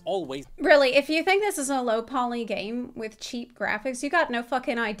texture is always... Really, if you think this is a low-poly game with cheap graphics, you got no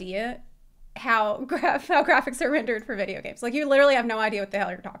fucking idea how graphics are rendered for video games. Like, you literally have no idea what the hell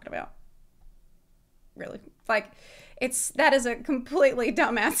you're talking about. Really. Like, that is a completely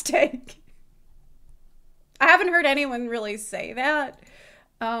dumbass take. I haven't heard anyone really say that,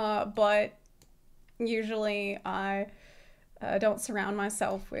 but usually I don't surround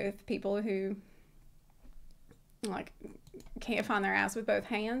myself with people who like can't find their ass with both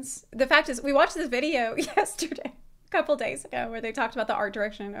hands. The fact is, we watched this video yesterday, a couple days ago, where they talked about the art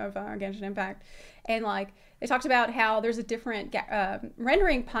direction of Genshin Impact, and like they talked about how there's a different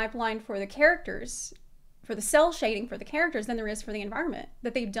rendering pipeline for the characters, for the cell shading for the characters than there is for the environment,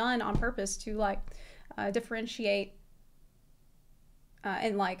 that they've done on purpose to like differentiate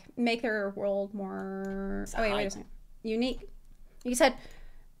and like make their world more wait a second, unique. You said,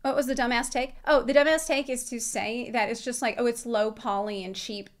 what was the dumbass take? Oh, the dumbass take is to say that it's just like, oh, it's low poly and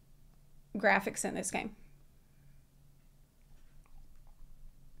cheap graphics in this game.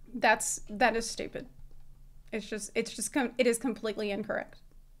 That is stupid. It is completely incorrect.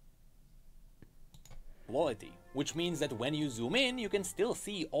 Quality, which means that when you zoom in, you can still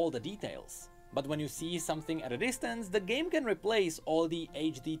see all the details. But when you see something at a distance, the game can replace all the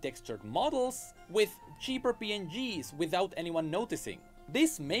HD textured models with cheaper PNGs without anyone noticing.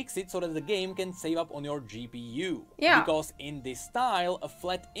 This makes it so that the game can save up on your GPU. Yeah. Because in this style, a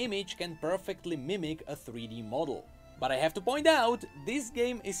flat image can perfectly mimic a 3D model. But I have to point out, this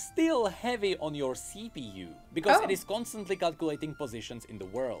game is still heavy on your CPU, because it is constantly calculating positions in the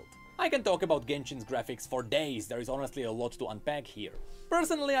world. I can talk about Genshin's graphics for days, there is honestly a lot to unpack here.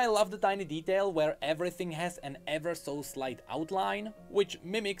 Personally, I love the tiny detail where everything has an ever so slight outline, which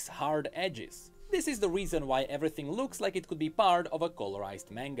mimics hard edges. This is the reason why everything looks like it could be part of a colorized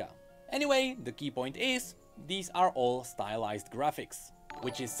manga. Anyway, the key point is, these are all stylized graphics,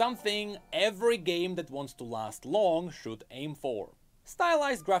 which is something every game that wants to last long should aim for.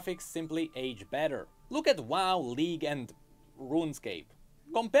 Stylized graphics simply age better. Look at WoW, League and RuneScape.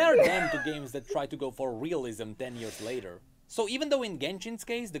 Compare them to games that try to go for realism 10 years later. So even though in Genshin's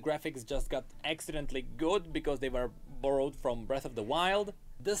case the graphics just got accidentally good because they were borrowed from Breath of the Wild,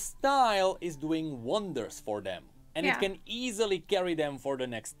 the style is doing wonders for them. And it can easily carry them for the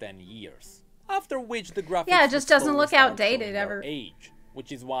next 10 years. After which the graphics it just doesn't look outdated ever. Age,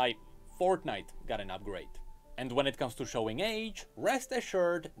 which is why Fortnite got an upgrade. And when it comes to showing age, rest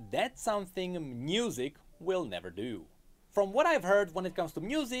assured that's something music will never do. From what I've heard, when it comes to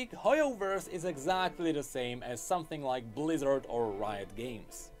music, Hoyoverse is exactly the same as something like Blizzard or Riot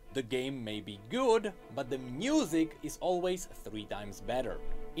Games. The game may be good, but the music is always 3 times better.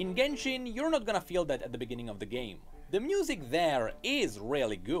 In Genshin, you're not gonna feel that at the beginning of the game. The music there is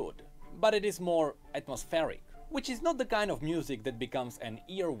really good, but it is more atmospheric, which is not the kind of music that becomes an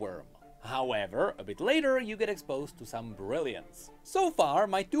earworm. However, a bit later you get exposed to some brilliance. So far,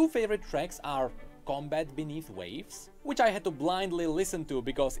 my 2 favorite tracks are Combat Beneath Waves, which I had to blindly listen to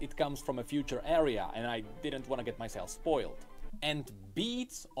because it comes from a future area and I didn't want to get myself spoiled, and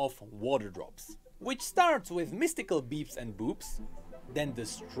Beats of Water Drops, which starts with mystical beeps and boops, then the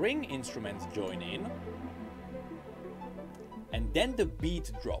string instruments join in, and then the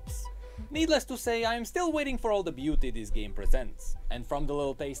beat drops. Needless to say, I am still waiting for all the beauty this game presents, and from the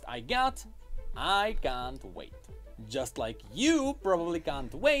little taste I got, I can't wait. Just like you probably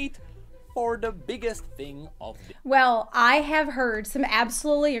can't wait for the biggest thing of the... Well, I have heard some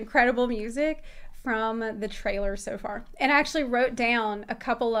absolutely incredible music from the trailer so far. And I actually wrote down a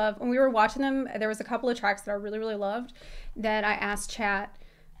couple of, when we were watching them, there was a couple of tracks that I really, really loved that I asked chat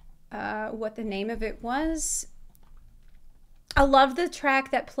what the name of it was. I loved the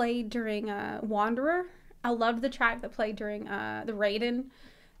track that played during Wanderer. I loved the track that played during the Raiden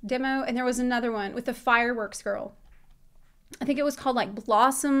demo. And there was another one with the fireworks girl. I think it was called like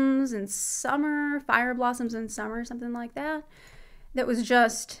Blossoms in Summer, Fire Blossoms in Summer, something like that. That was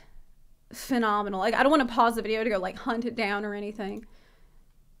just phenomenal. Like, I don't want to pause the video to go like hunt it down or anything.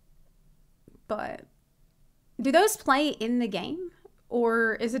 But do those play in the game?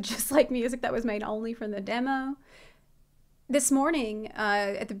 Or is it just like music that was made only for the demo? This morning,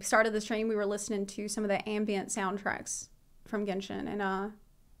 at the start of the stream, we were listening to some of the ambient soundtracks from Genshin, and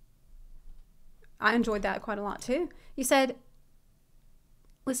I enjoyed that quite a lot too. You said,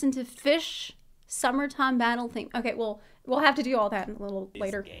 listen to Fish Summertime Battle theme. Okay, well, we'll have to do all that a little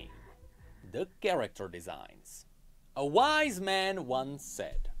later. Game. The character designs. A wise man once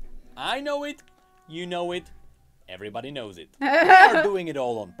said, I know it, you know it, everybody knows it. We are doing it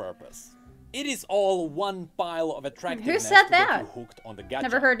all on purpose. It is all one pile of attractiveness Who said to that? get you hooked on the gacha.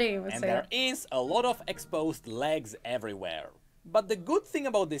 Never heard anyone and say there that. is a lot of exposed legs everywhere. But the good thing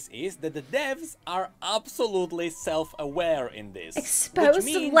about this is that the devs are absolutely self-aware in this. Exposed which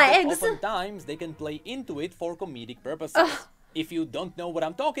means legs? that oftentimes they can play into it for comedic purposes. If you don't know what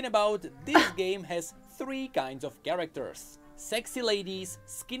I'm talking about, this game has 3 kinds of characters. Sexy ladies,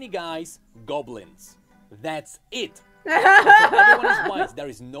 skinny guys, goblins. That's it. So everyone is wise, there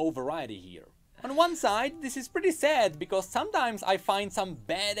is no variety here. On one side, this is pretty sad because sometimes I find some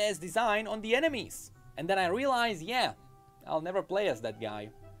badass design on the enemies. And then I realize, yeah, I'll never play as that guy.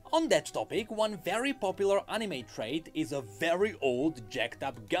 On that topic, one very popular anime trait is a very old jacked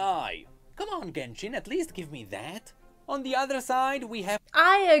up guy. Come on, Genshin, at least give me that. On the other side, we have...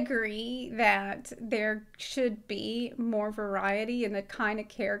 I agree that there should be more variety in the kind of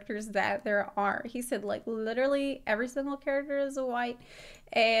characters that there are. He said, like, literally every single character is a white.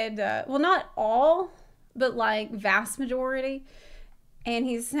 And, well, not all, but, like, vast majority. And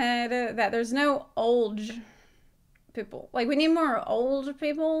he said that there's no old people. Like, we need more old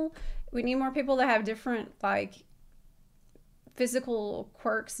people. We need more people that have different, like, physical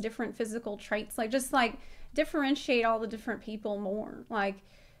quirks, different physical traits. Like, just, like... differentiate all the different people more. Like,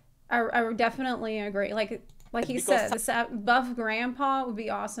 I would definitely agree. Like he said, this buff grandpa would be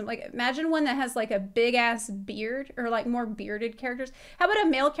awesome. Like, imagine one that has like a big ass beard or like more bearded characters. How about a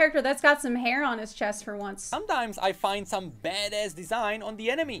male character that's got some hair on his chest for once? Sometimes I find some badass design on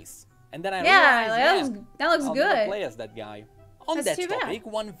the enemies, and then I realize, realize, that looks I'll good. never play as that guy. On That's that too bad. topic,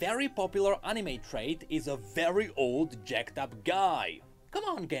 one very popular anime trait is a very old jacked up guy. Come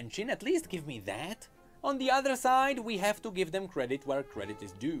on, Genshin, at least give me that. On the other side, we have to give them credit where credit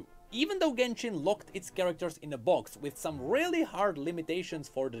is due. Even though Genshin locked its characters in a box with some really hard limitations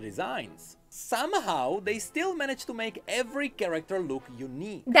for the designs, somehow they still managed to make every character look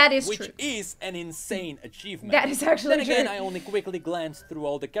unique. That is which true. is an insane achievement. That is actually Then again, true. I only quickly glanced through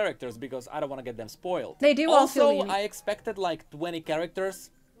all the characters because I don't want to get them spoiled. They do all feel Also, unique. I expected like 20 characters.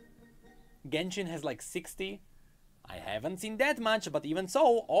 Genshin has like 60. I haven't seen that much, but even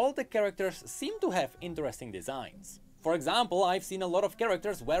so, all the characters seem to have interesting designs. For example, I've seen a lot of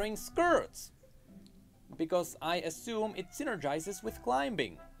characters wearing skirts, because I assume it synergizes with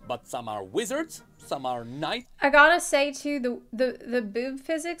climbing. But some are wizards, some are knights. I gotta say too, the boob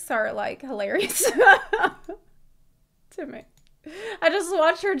physics are like hilarious to me. I just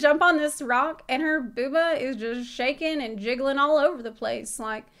watched her jump on this rock and her booba is just shaking and jiggling all over the place.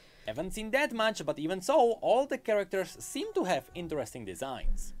 Like, Haven't seen that much, but even so, all the characters seem to have interesting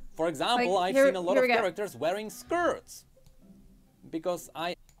designs. For example, Like, I've seen a lot here of we go. characters wearing skirts. Because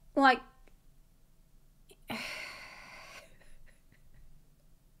like,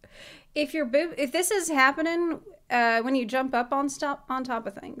 if this is happening when you jump up on top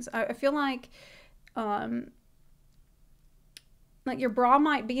of things, I feel like your bra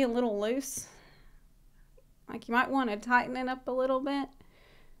might be a little loose. Like, you might want to tighten it up a little bit.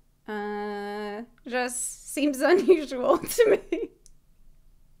 Just seems unusual to me.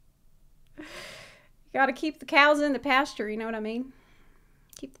 You gotta keep the cows in the pasture, you know what I mean?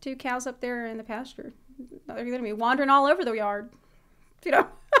 Keep the 2 cows up there in the pasture. They're gonna be wandering all over the yard. You know?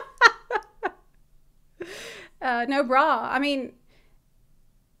 No bra. I mean,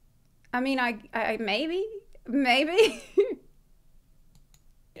 I maybe.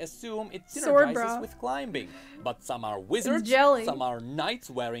 assume it Sword synergizes bra. with climbing. But some are wizards, jelly. some are knights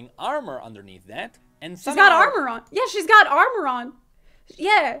wearing armor underneath that, and some She's got are... armor on. Yeah, she's got armor on.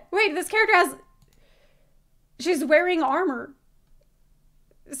 Yeah. Wait, this character has... She's wearing armor.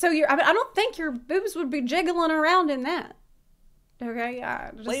 So I don't think your boobs would be jiggling around in that. Okay,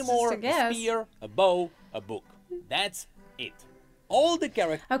 Claymore, a spear, a bow, a book. That's it. All the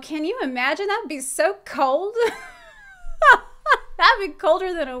characters. Oh, can you imagine? That'd be so cold. That'd be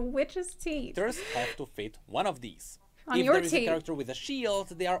colder than a witch's teeth. Have to fit one of these. If there is a character with a shield,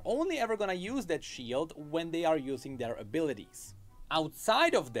 they are only ever gonna use that shield when they are using their abilities.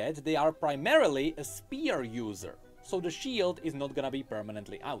 Outside of that, they are primarily a spear user, so the shield is not gonna be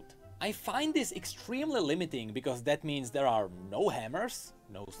permanently out. I find this extremely limiting because that means there are no hammers,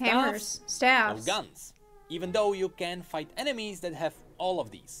 no staffs, no guns. Even though you can fight enemies that have all of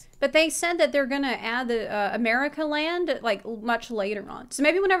these. But they said that they're gonna add the America land like much later on. So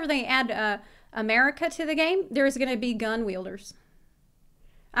maybe whenever they add America to the game, there's gonna be gun wielders.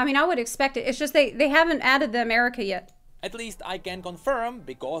 I mean, I would expect it. It's just they haven't added the America yet. At least I can confirm,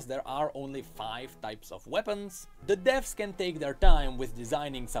 because there are only 5 types of weapons, the devs can take their time with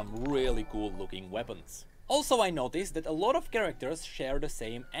designing some really cool looking weapons. Also, I noticed that a lot of characters share the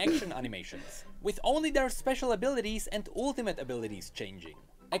same action animations, with only their special abilities and ultimate abilities changing.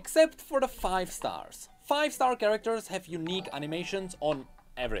 Except for the 5 stars. 5-star characters have unique animations on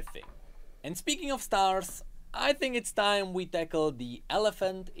everything. And speaking of stars, I think it's time we tackle the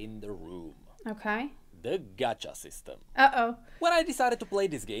elephant in the room. Okay. The gacha system. Uh-oh. When I decided to play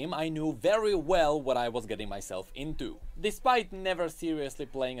this game, I knew very well what I was getting myself into, despite never seriously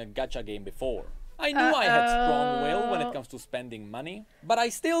playing a gacha game before. I knew I had strong will when it comes to spending money, but I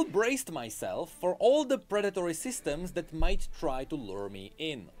still braced myself for all the predatory systems that might try to lure me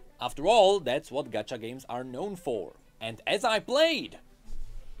in. After all, that's what gacha games are known for. And as I played,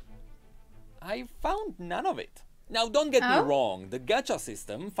 I found none of it. Now, don't get me wrong, the gacha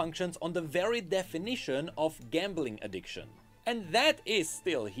system functions on the very definition of gambling addiction. And that is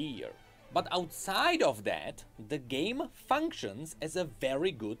still here. But outside of that, the game functions as a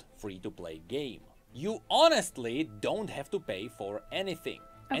very good free-to-play game. You honestly don't have to pay for anything.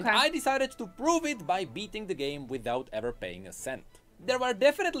 Okay. And I decided to prove it by beating the game without ever paying a cent. There were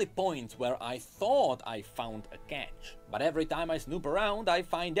definitely points where I thought I found a catch, but every time I snoop around, I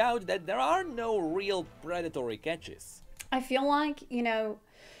find out that there are no real predatory catches. I feel like, you know,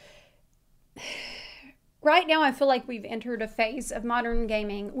 right now I feel like we've entered a phase of modern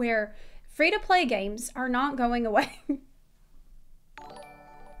gaming where free-to-play games are not going away.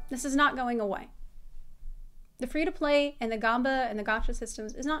 This is not going away. The free-to-play and the Gamba and the gacha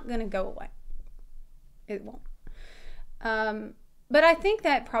systems is not going to go away. It won't. But I think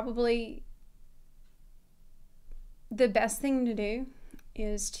that probably the best thing to do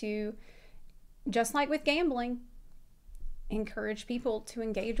is to, just like with gambling, encourage people to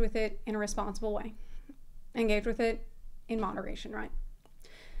engage with it in a responsible way. Engage with it in moderation, right?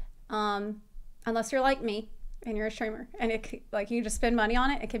 Unless you're like me and you're a streamer and it like you just spend money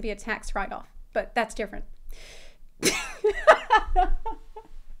on it, it could be a tax write-off, but that's different.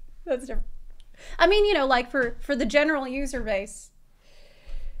 That's different. I mean, you know, like for the general user base,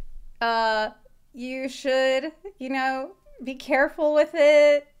 you should, you know, be careful with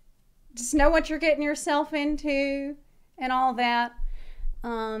it. Just know what you're getting yourself into and all that.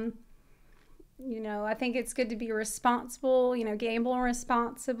 You know, I think it's good to be responsible, you know, gamble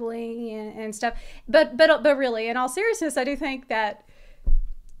responsibly and stuff. But really, in all seriousness, I do think that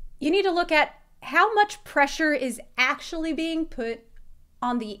you need to look at how much pressure is actually being put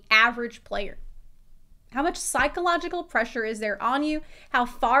on the average player. How much psychological pressure is there on you? How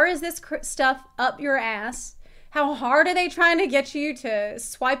far is this stuff up your ass? How hard are they trying to get you to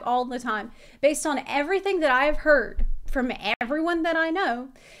swipe all the time? Based on everything that I've heard from everyone that I know,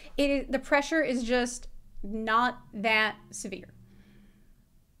 the pressure is just not that severe.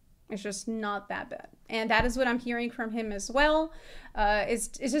 It's just not that bad. And that is what I'm hearing from him as well.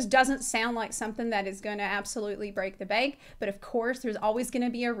 It just doesn't sound like something that is going to absolutely break the bank. But of course, there's always going to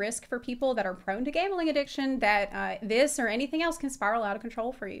be a risk for people that are prone to gambling addiction that this or anything else can spiral out of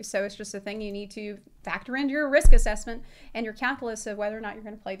control for you. So it's just a thing you need to factor into your risk assessment and your calculus of whether or not you're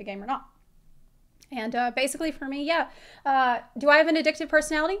going to play the game or not. And basically for me, yeah. Do I have an addictive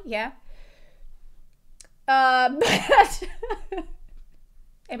personality? Yeah. But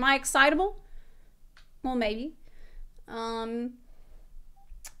am I excitable? Well, maybe.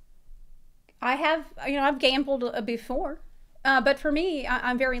 I've gambled before, but for me,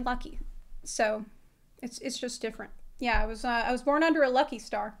 I'm very lucky. So it's just different. Yeah, I was born under a lucky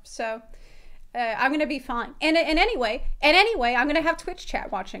star, so I'm gonna be fine. And anyway, I'm gonna have Twitch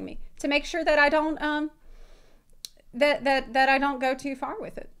chat watching me to make sure that I don't that I don't go too far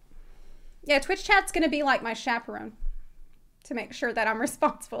with it. Yeah, Twitch chat's gonna be like my chaperone to make sure that I'm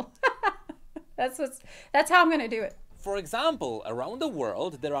responsible. That's how I'm gonna do it. For example, around the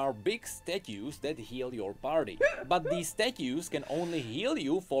world there are big statues that heal your party, but these statues can only heal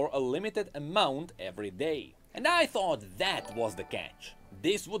you for a limited amount every day. And I thought that was the catch.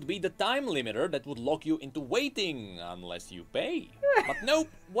 This would be the time limiter that would lock you into waiting unless you pay. But nope,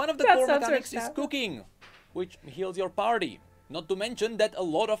 one of the core mechanics is cooking, which heals your party. Not to mention that a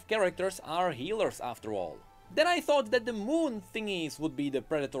lot of characters are healers after all. Then I thought that the moon thingies would be the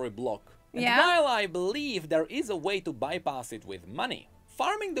predatory block. And while I believe there is a way to bypass it with money,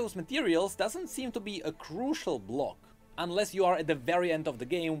 farming those materials doesn't seem to be a crucial block, unless you are at the very end of the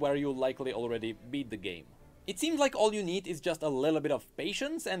game where you likely already beat the game. It seems like all you need is just a little bit of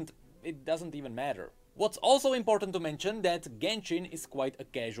patience and it doesn't even matter. What's also important to mention that Genshin is quite a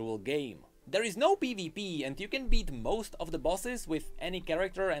casual game. There is no PvP and you can beat most of the bosses with any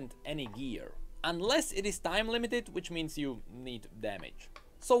character and any gear. Unless it is time limited, which means you need damage.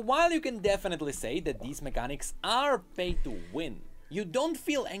 So while you can definitely say that these mechanics are pay to win, you don't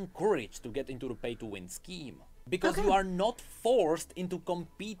feel encouraged to get into the pay to win scheme. Because you are not forced into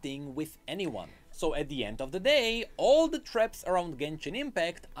competing with anyone. So at the end of the day, all the traps around Genshin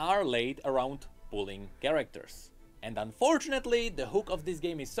Impact are laid around pulling characters. And unfortunately, the hook of this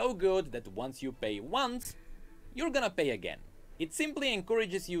game is so good that once you pay once, you're gonna pay again. It simply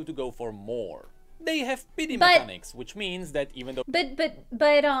encourages you to go for more. They have pity mechanics, which means that even though...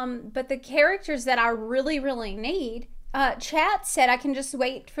 But the characters that I really need, chat said I can just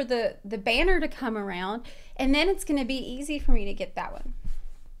wait for the banner to come around, and then it's gonna be easy for me to get that one.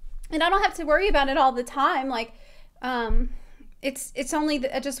 And I don't have to worry about it all the time. Like, it's only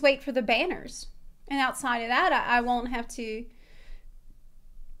I just wait for the banners, and outside of that, I won't have to.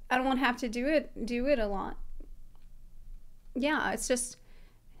 I don't have to do it a lot. Yeah, it's just.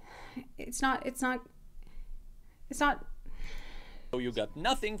 It's not. So you got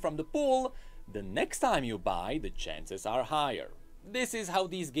nothing from the pool. The next time you buy, the chances are higher. This is how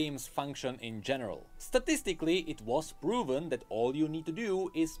these games function in general. Statistically, it was proven that all you need to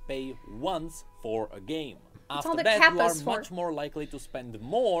do is pay once for a game. After that, you are much more likely to spend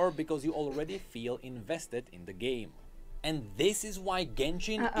more because you already feel invested in the game. And this is why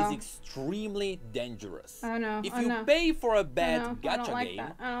Genshin is extremely dangerous. If you pay for a bad gacha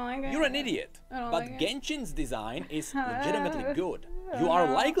game, you're an idiot. But Genshin's design is legitimately good. You are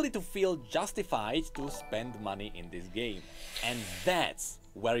likely to feel justified to spend money in this game. And that's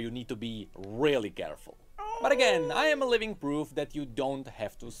where you need to be really careful. But again, I am a living proof that you don't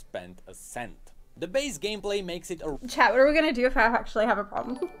have to spend a cent. The base gameplay makes it a... Chat, what are we gonna do if I actually have a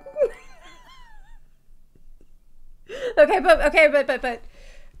problem? Okay, but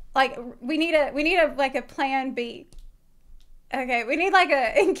like we need a like a plan B. Okay, we need like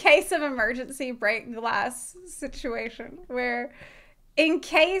a in case of emergency break glass situation where in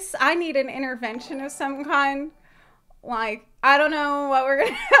case I need an intervention of some kind, like I don't know what we're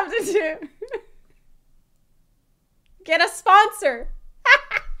gonna have to do. Get a sponsor.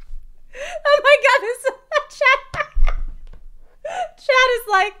 Oh my god, this chat is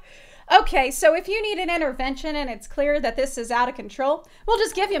like, okay, so if you need an intervention and it's clear that this is out of control, we'll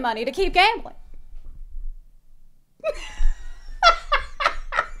just give you money to keep gambling.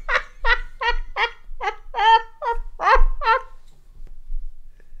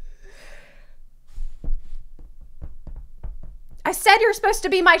 I said you're supposed to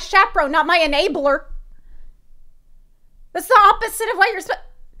be my chaperone, not my enabler. That's the opposite of what you're supposed...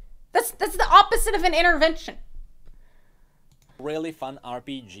 That's the opposite of an intervention. Really fun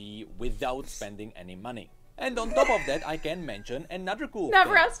RPG without spending any money. And on top of that, I can mention another cool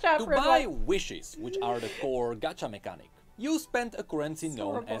thing. To buy wishes, which are the core gacha mechanic, you spend a currency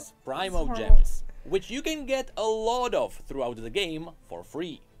known as Primo Gems, which you can get a lot of throughout the game for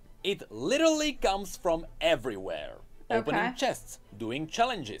free. It literally comes from everywhere. Opening chests, doing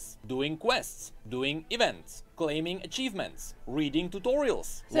challenges, doing quests, doing events, claiming achievements, reading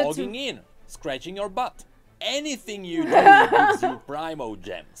tutorials, logging in, scratching your butt. Anything you do gives you Primo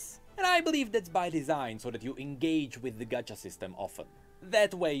Gems. And I believe that's by design so that you engage with the gacha system often.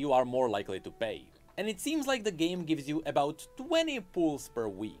 That way you are more likely to pay. And it seems like the game gives you about 20 pulls per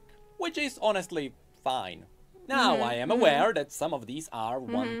week, which is honestly fine. Now, I am aware that some of these are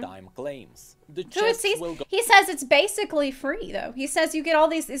one-time claims. The chests will go... He says it's basically free, though. He says you get all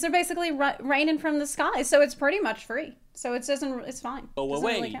these are basically raining from the sky, so it's pretty much free. So it's fine. Go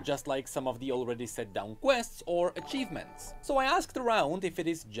away, just like some of the already set down quests or achievements. So I asked around if it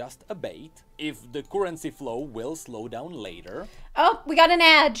is just a bait, if the currency flow will slow down later. Oh, we got an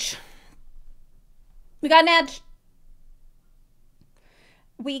edge. We got an edge.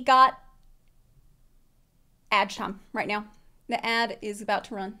 We got ad time right now. The ad is about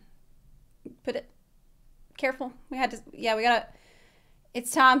to run. Put it. Careful. We had to. Yeah, we gotta. It's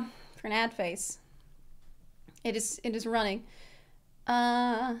time for an ad face. It is running.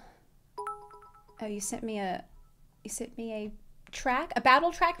 Oh, you sent me a track, a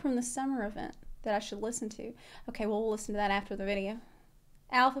battle track from the summer event that I should listen to. Okay, well, we'll listen to that after the video.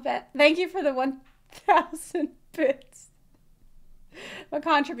 Alphabet, thank you for the 1,000 bits. A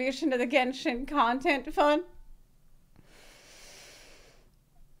contribution to the Genshin content fund.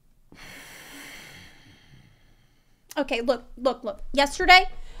 Okay, look. Yesterday,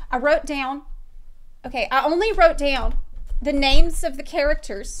 I wrote down, okay, I only wrote down the names of the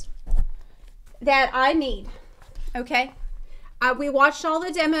characters that I need, okay? We watched all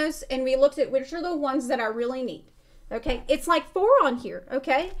the demos, and we looked at which are the ones that I really need, okay? It's like 4 on here,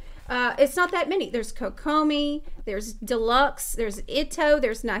 okay? It's not that many. There's Kokomi, there's Deluxe, there's Ito,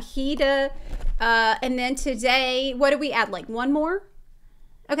 there's Nahida, and then today, what did we add, like 1 more?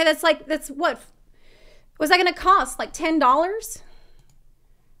 Okay, that's what? Was that going to cost like $10?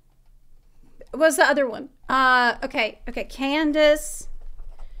 What's the other one? Okay, Candace.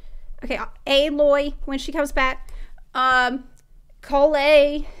 Okay, Aloy when she comes back. Cole.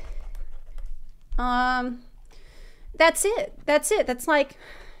 That's it. That's like,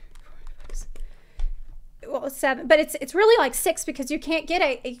 well, 7, but it's really like 6 because you can't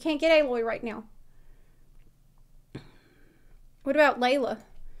get Aloy right now. What about Layla?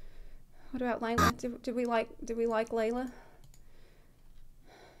 Did we like Layla?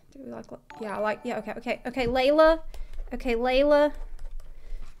 Okay, Layla. Okay, Layla.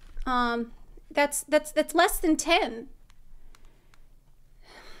 That's less than 10.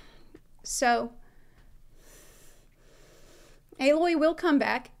 So Aloy will come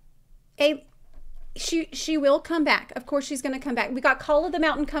back. She will come back. Of course she's gonna come back. We got Call of the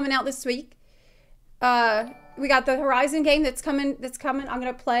Mountain coming out this week. We got the Horizon game that's coming. I'm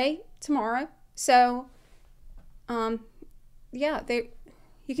gonna play tomorrow. So yeah,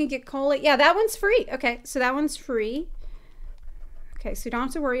 you can get Cole. Yeah, that one's free. Okay, so that one's free. Okay, so you don't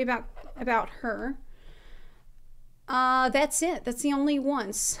have to worry about her. That's it. That's the only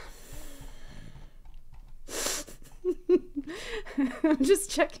ones. I'm just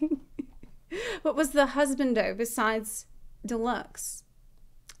checking. What was the husbando besides Deluxe?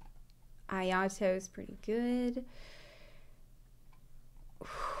 Ayato's pretty good.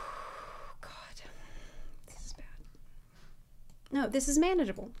 God, this is bad. No, this is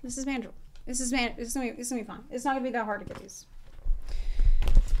manageable. This is gonna be fine. It's not gonna be that hard to get these.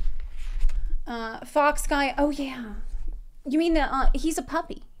 Fox guy. Oh yeah, you mean the he's a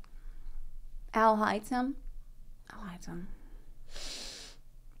puppy. Al hides him.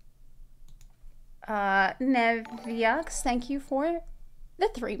 Nevyux, thank you for the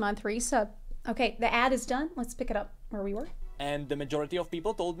 3-month resub. Okay, the ad is done. Let's pick it up where we were. And the majority of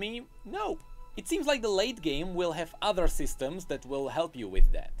people told me no. It seems like the late game will have other systems that will help you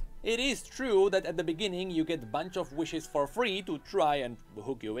with that. It is true that at the beginning you get a bunch of wishes for free to try and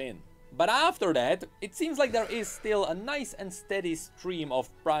hook you in. But after that, it seems like there is still a nice and steady stream of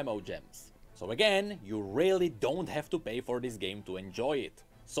Primo Gems. So again, you really don't have to pay for this game to enjoy it.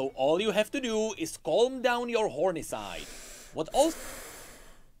 So all you have to do is calm down your horny side. What also...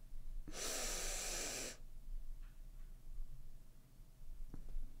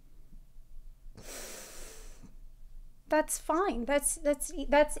 That's fine. That's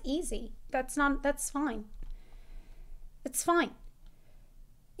easy. That's fine. It's fine.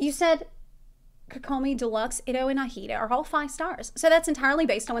 You said Kokomi, Deluxe, Ito, and Nahida are all 5 stars. So that's entirely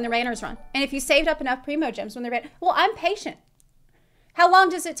based on when the banners run. And if you saved up enough Primo Gems when they're ran, well, I'm patient. How long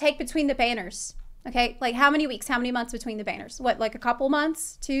does it take between the banners? Okay, like how many weeks, how many months between the banners? What, like a couple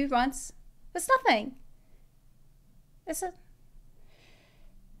months, 2 months? That's nothing.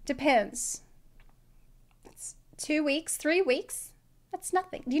 Depends. It's 2 weeks, 3 weeks. That's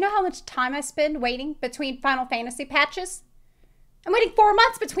nothing. Do you know how much time I spend waiting between Final Fantasy patches? I'm waiting 4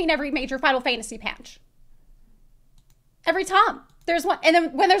 months between every major Final Fantasy patch. Every time there's one. And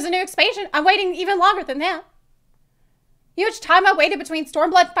then when there's a new expansion, I'm waiting even longer than that. You know how much time I waited between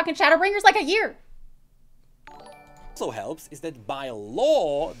Stormblood and fucking Shadowbringers? Like a year. Also helps is that by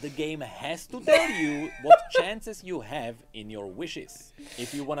law, the game has to tell you what chances you have in your wishes.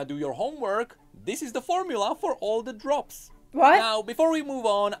 If you want to do your homework, this is the formula for all the drops. What? Now, before we move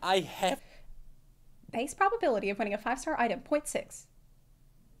on, I have... Base probability of winning a 5-star item, 0.6.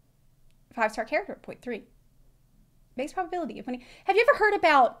 5-star character, 0.3. Base probability of winning... Have you ever heard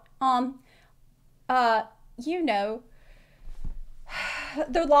about, you know,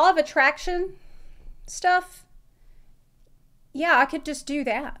 the law of attraction stuff? Yeah, I could just do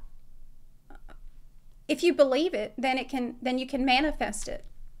that. If you believe it, then you can manifest it.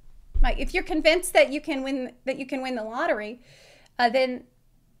 Like, if you're convinced that you can win the lottery, then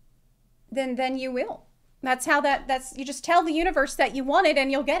you will. That's how that's you just tell the universe that you want it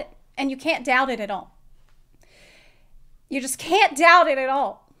and you'll get it. And you can't doubt it at all. You just can't doubt it at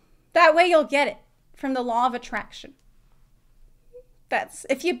all. That way you'll get it from the law of attraction. That's,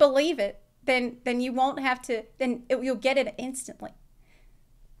 if you believe it, then you won't have to, you'll get it instantly.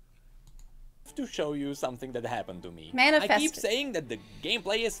 To show you something that happened to me. Manifest I keep it. saying that the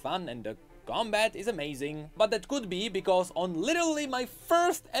gameplay is fun and the combat is amazing, but that could be because on literally my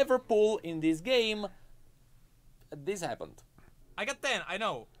first ever pull in this game, this happened. I got 10, I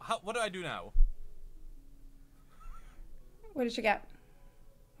know. What do I do now? What did you get?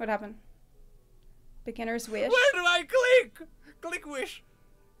 What happened? Beginner's wish? Where do I click? Click wish.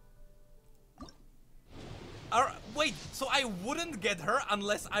 Wait, so I wouldn't get her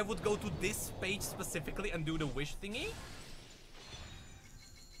unless I would go to this page specifically and do the wish thingy?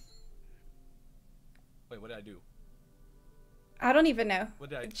 Wait, what did I do? I don't even know. What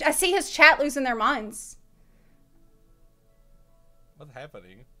did I do? I see his chat losing their minds. What's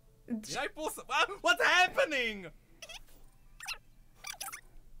happening? Did I pull some... What's happening?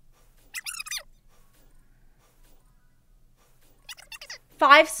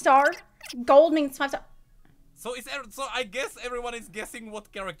 Five-star? Gold means 5-star. So I guess everyone is guessing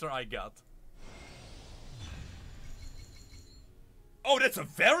what character I got. Oh, that's a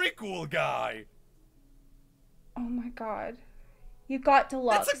very cool guy. Oh my god. You got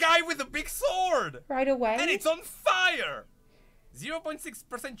deluxe. That's a guy with a big sword. Right away. And it's on fire.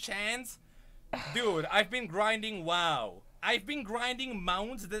 0.6% chance. Dude, I've been grinding WoW. I've been grinding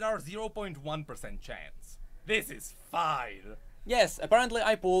mounts that are 0.1% chance. This is fine. Yes, apparently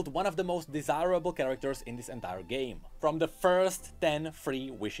I pulled one of the most desirable characters in this entire game. From the first 10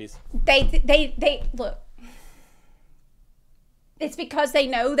 free wishes. They look. It's because they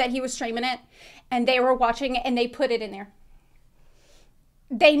know that he was streaming it and they were watching it and they put it in there.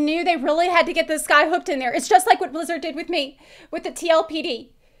 They knew they really had to get this guy hooked in there. It's just like what Blizzard did with me with the TLPD.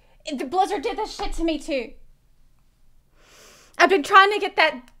 The Blizzard did this shit to me too. I've been trying to get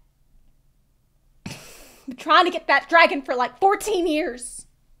that dragon for like 14 years.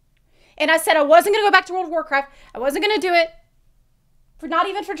 And I said I wasn't going to go back to World of Warcraft. I wasn't going to do it. Not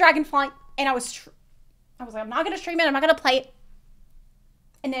even for Dragonflight. And I was like, I'm not going to stream it. I'm not going to play it.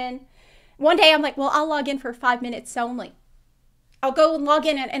 And then one day I'm like, well, I'll log in for 5 minutes only. I'll go and log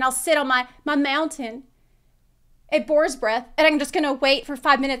in and I'll sit on my mountain at Boar's Breath. And I'm just going to wait for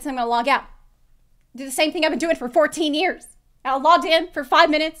 5 minutes and I'm going to log out. Do the same thing I've been doing for 14 years. I logged in for 5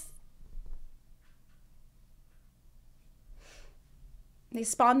 minutes. They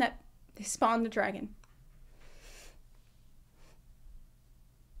spawned the dragon.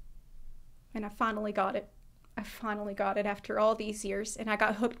 And I finally got it. I finally got it after all these years and I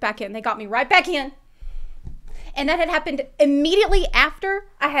got hooked back in. They got me right back in. And that had happened immediately after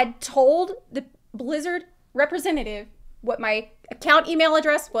I had told the Blizzard representative what my account email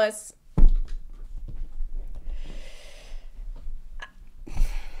address was.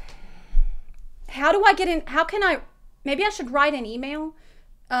 How do I get in? How can I? Maybe I should write an email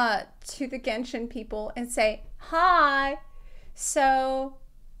to the Genshin people and say, hi, so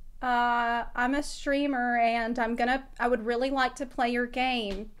I'm a streamer and I would really like to play your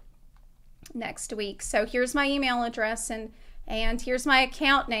game next week. So here's my email address and here's my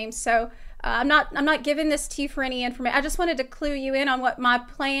account name. So I'm not giving this to you for any information. I just wanted to clue you in on what my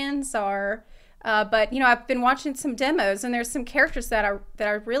plans are. But you know, I've been watching some demos and there's some characters that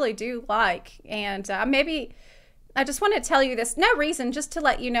I really do like, and maybe I just want to tell you this. No reason, just to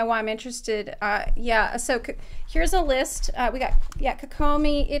let you know why I'm interested. Yeah. So here's a list. We got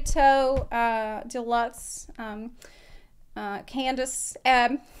Kokomi, Ito, Deluxe, Candace.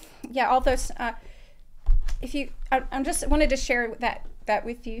 Yeah, all those. If you, I just wanted to share that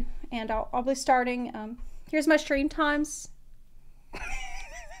with you, and I'll be starting. Here's my stream times.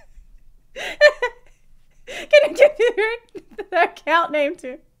 Can I give you the account name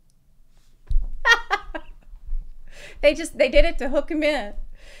too? They did it to hook him in.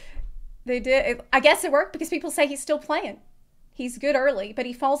 They did. I guess it worked because people say he's still playing. He's good early, but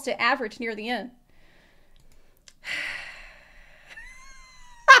he falls to average near the end.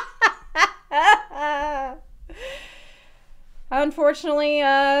 Unfortunately,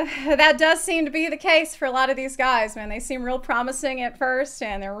 that does seem to be the case for a lot of these guys, man. They seem real promising at first,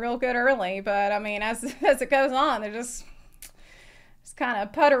 and they're real good early. But I mean, as it goes on, they just kind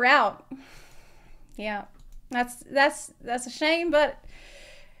of putter out. Yeah, that's a shame, but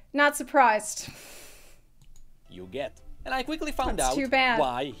not surprised. You get. And I quickly found That's out too bad.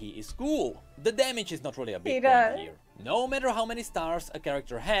 why he is cool. The damage is not really a big point here. No matter how many stars a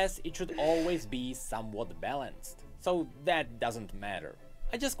character has, it should always be somewhat balanced. So that doesn't matter.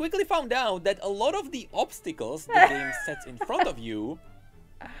 I just quickly found out that a lot of the obstacles the game sets in front of you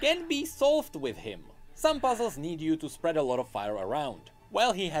can be solved with him. Some puzzles need you to spread a lot of fire around.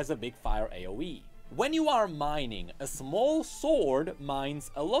 Well, he has a big fire AoE. When you are mining, a small sword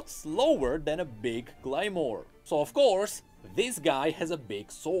mines a lot slower than a big claymore. So of course, this guy has a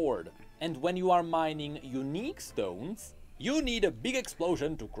big sword. And when you are mining unique stones, you need a big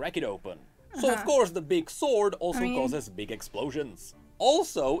explosion to crack it open. So of course the big sword also causes big explosions.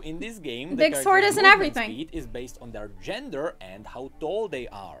 Also in this game, the big sword isn't everything. Speed is based on their gender and how tall they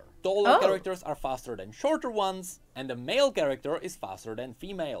are. Taller characters are faster than shorter ones, and the male character is faster than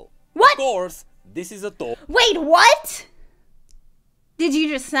female. What? Of course, this is a tall... Wait, what? Did you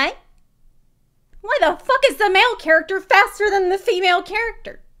just say? Why the fuck is the male character faster than the female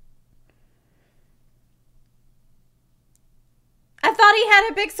character? I thought he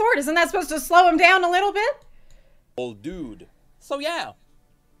had a big sword. Isn't that supposed to slow him down a little bit? Old dude. So yeah,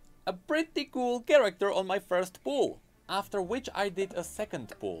 a pretty cool character on my first pull, after which I did a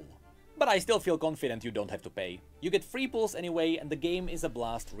second pull. But I still feel confident you don't have to pay. You get free pulls anyway, and the game is a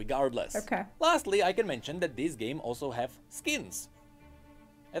blast regardless. Okay. Lastly, I can mention that this game also have skins.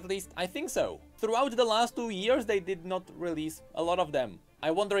 At least I think so. Throughout the last 2 years they did not release a lot of them. I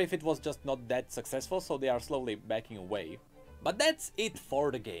wonder if it was just not that successful, so they are slowly backing away. But that's it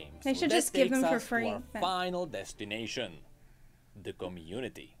for the game. They should just give them for free. Our final destination, the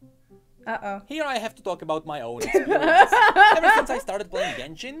community. Uh-oh. Here I have to talk about my own experience. Ever since I started playing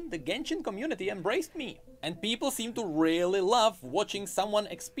Genshin, the Genshin community embraced me. And people seem to really love watching someone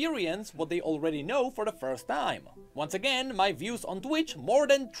experience what they already know for the first time. Once again, my views on Twitch more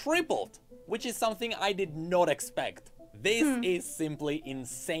than tripled, which is something I did not expect. This is simply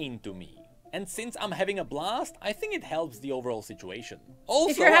insane to me. And since I'm having a blast, I think it helps the overall situation.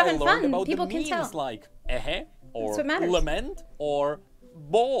 Also, if you're having I learned fun, about people the can memes tell. like or what matters. lament or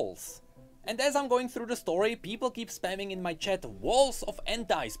balls. And as I'm going through the story, people keep spamming in my chat walls of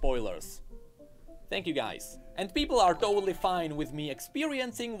anti-spoilers. Thank you guys. And people are totally fine with me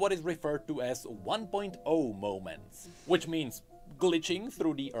experiencing what is referred to as 1.0 moments, which means glitching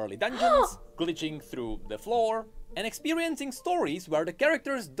through the early dungeons, glitching through the floor, and experiencing stories where the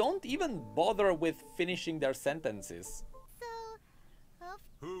characters don't even bother with finishing their sentences.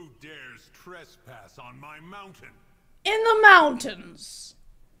 Who dares trespass on my mountain? In the mountains.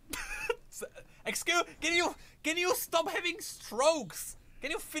 Excuse, can you stop having strokes?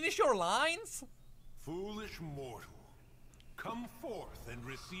 Can you finish your lines? Foolish mortal, come forth and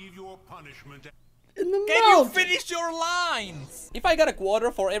receive your punishment. In the Can you mountains. finish your lines? If I got a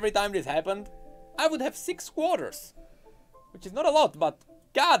quarter for every time this happened, I would have 6 quarters. Which is not a lot, but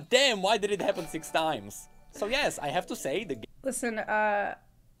god damn, why did it happen 6 times? So yes, I have to say the game. Listen, I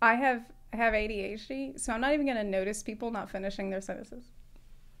have ADHD, so I'm not even gonna notice people not finishing their sentences.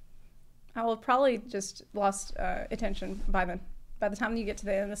 I will probably just lost attention by then. By the time you get to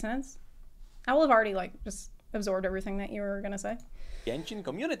the end of the sentence, I will have already like just absorbed everything that you were gonna say. Genshin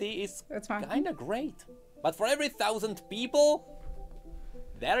community is That's fine. kinda great. But for every 1,000 people,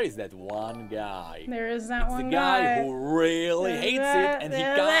 there is that one guy. There is that The one guy who really There's hates that- it, and he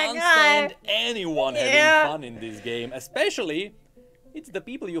there's that can't guy. stand anyone Yeah. having fun in this game. Especially, it's the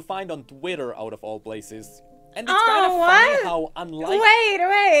people you find on Twitter out of all places. And it's kind of funny how unlike...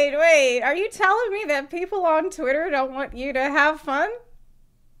 Wait. Are you telling me that people on Twitter don't want you to have fun?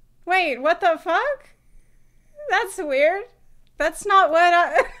 Wait, what the fuck? That's weird. That's not what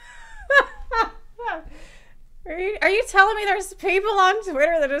I... Are you telling me there's people on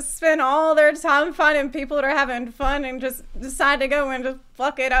Twitter that just spend all their time finding people that are having fun and just decide to go and just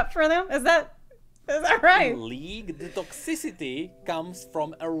fuck it up for them? Is that right? In League, the toxicity comes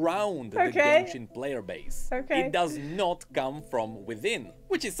from around the Okay. Genshin player base. Okay. It does not come from within,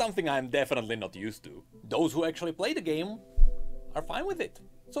 which is something I'm definitely not used to. Those who actually play the game are fine with it.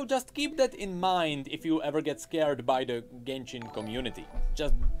 So just keep that in mind if you ever get scared by the Genshin community.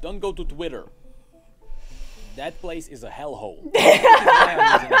 Just don't go to Twitter. That place is a hellhole. Which is why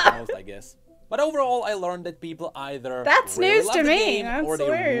I'm using it the most, I guess. But overall, I learned that people either That's really news love to the me. game That's or they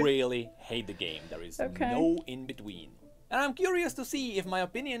weird. really hate the game. There is Okay. no in between. And I'm curious to see if my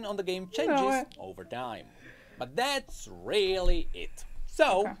opinion on the game changes No. over time. But that's really it.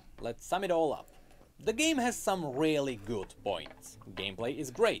 So, Okay. let's sum it all up. The game has some really good points. Gameplay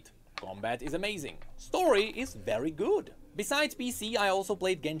is great. Combat is amazing. Story is very good. Besides PC, I also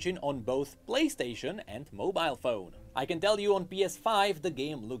played Genshin on both PlayStation and mobile phone. I can tell you on PS5 the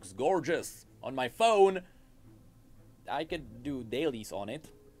game looks gorgeous. On my phone, I could do dailies on it,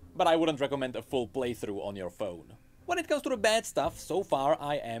 but I wouldn't recommend a full playthrough on your phone. When it comes to the bad stuff, so far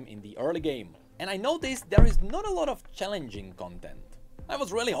I am in the early game, and I noticed there is not a lot of challenging content. I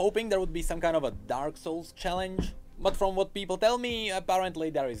was really hoping there would be some kind of a Dark Souls challenge, but from what people tell me,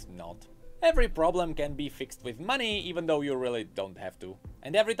 apparently there is not. Every problem can be fixed with money, even though you really don't have to.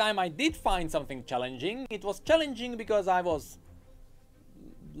 And every time I did find something challenging, it was challenging because I was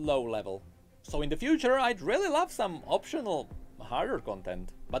low level. So in the future, I'd really love some optional, harder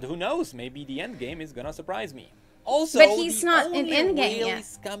content. But who knows, maybe the end game is gonna surprise me. Also, but he's the not only an end game really yet.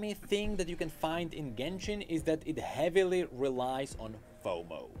 scummy thing that you can find in Genshin is that it heavily relies on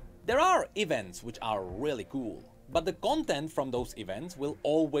FOMO. There are events which are really cool, but the content from those events will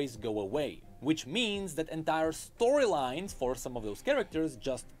always go away, which means that entire storylines for some of those characters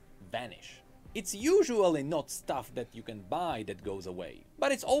just vanish. It's usually not stuff that you can buy that goes away,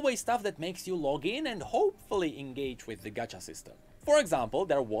 but it's always stuff that makes you log in and hopefully engage with the gacha system. For example,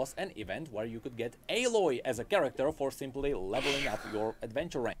 there was an event where you could get Aloy as a character for simply leveling up your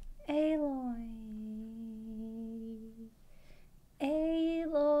adventure rank. Aloy.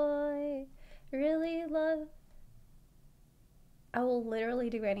 Aloy. Really love. I will literally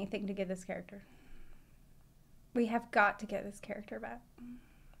do anything to get this character. We have got to get this character back.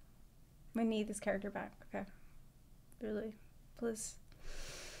 We need this character back, okay? Really. Please.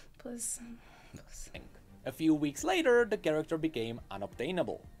 Please. A few weeks later, the character became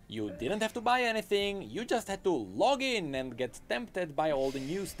unobtainable. You didn't have to buy anything, you just had to log in and get tempted by all the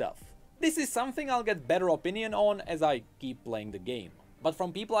new stuff. This is something I'll get better opinion on as I keep playing the game. But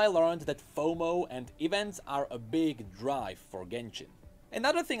from people I learned that FOMO and events are a big drive for Genshin.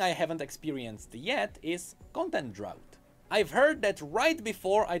 Another thing I haven't experienced yet is content drought. I've heard that right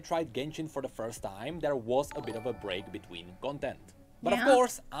before I tried Genshin for the first time, there was a bit of a break between content. But of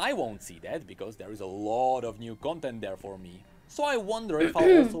course, I won't see that because there is a lot of new content there for me. So I wonder if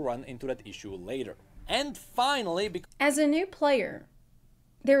I'll also run into that issue later. And finally, as a new player,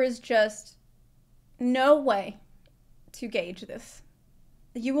 there is just no way to gauge this.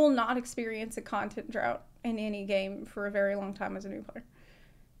 You will not experience a content drought in any game for a very long time as a new player.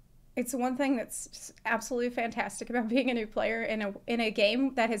 It's one thing that's just absolutely fantastic about being a new player in a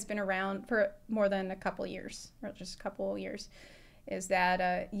game that has been around for more than a couple years, or just a couple years, is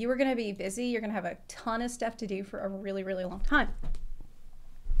that you are going to be busy. You're going to have a ton of stuff to do for a really, really long time.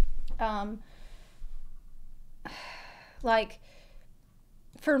 Like,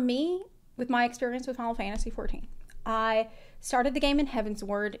 for me, with my experience with Final Fantasy XIV, I started the game in Heaven's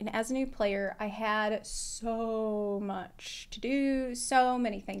Word, and as a new player, I had so much to do, so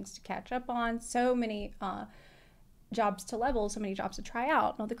many things to catch up on, so many jobs to level, so many jobs to try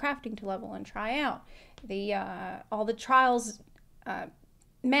out, all the crafting to level and try out, the all the trials,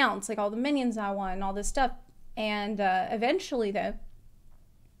 mounts, like all the minions I want, all this stuff. And eventually, though,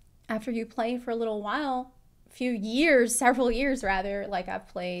 after you play for a little while, several years rather, like I've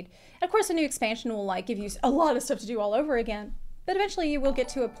played, and of course a new expansion will like give you a lot of stuff to do all over again, but eventually you will get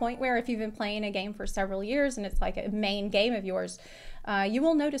to a point where if you've been playing a game for several years and it's like a main game of yours, you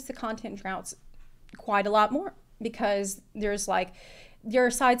will notice the content droughts quite a lot more, because there's like, there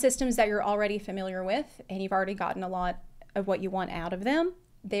are side systems that you're already familiar with and you've already gotten a lot of what you want out of them.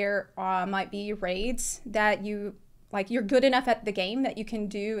 There might be raids that you like, you're good enough at the game that you can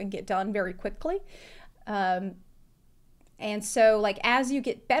do and get done very quickly. And so like, as you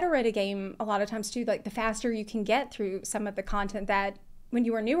get better at a game, a lot of times too, like the faster you can get through some of the content that when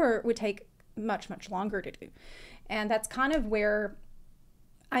you were newer would take much, much longer to do. And that's kind of where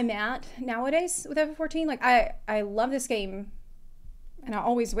I'm at nowadays with FF14. Like I love this game and I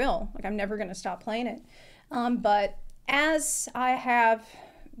always will. Like I'm never going to stop playing it. But as I have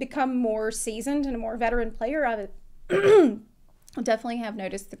become more seasoned and a more veteran player of it, I definitely have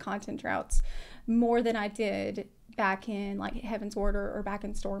noticed the content droughts more than I did back in like Heaven's Order or back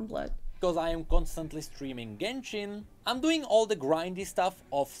in Stormblood. because I am constantly streaming Genshin, I'm doing all the grindy stuff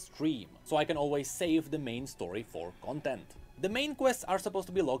off stream, so I can always save the main story for content. The main quests are supposed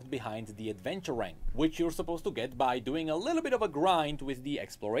to be locked behind the adventure rank, which you're supposed to get by doing a little bit of a grind with the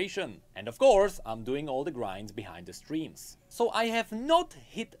exploration. And of course, I'm doing all the grinds behind the streams. So I have not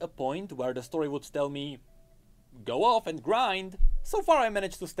hit a point where the story would tell me, go off and grind. So far I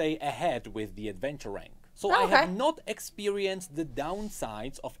managed to stay ahead with the adventure rank. So I have not experienced the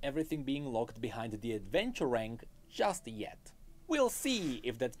downsides of everything being locked behind the adventure rank just yet. We'll see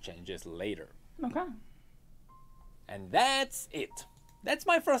if that changes later. Okay. And that's it. That's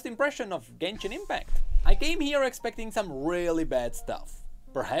my first impression of Genshin Impact. I came here expecting some really bad stuff.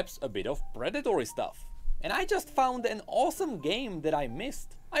 Perhaps a bit of predatory stuff. And I just found an awesome game that I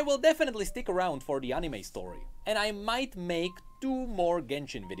missed. I will definitely stick around for the anime story. And I might make 2 more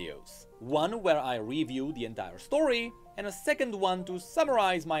Genshin videos. One where I review the entire story, and a second one to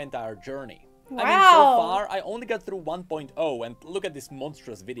summarize my entire journey. Wow. I mean, so far, I only got through 1.0, and look at this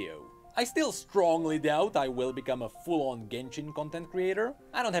monstrous video. I still strongly doubt I will become a full-on Genshin content creator.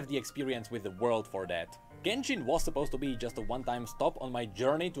 I don't have the experience with the world for that. Genshin was supposed to be just a one-time stop on my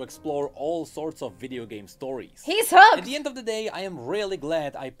journey to explore all sorts of video game stories. He's hooked! At the end of the day, I am really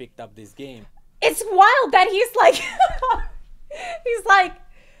glad I picked up this game. It's wild that he's like... he's like...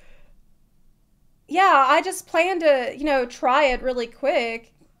 Yeah, I just plan to, you know, try it really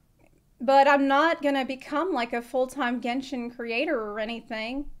quick. But I'm not gonna become like a full-time Genshin creator or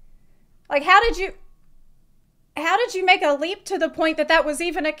anything. Like, how did you make a leap to the point that that was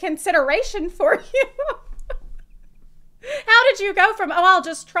even a consideration for you? How did you go from, oh, I'll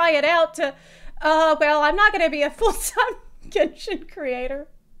just try it out to, well, I'm not going to be a full-time Genshin creator?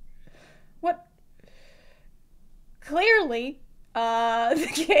 What? Clearly,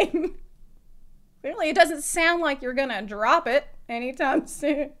 the game, clearly it doesn't sound like you're going to drop it anytime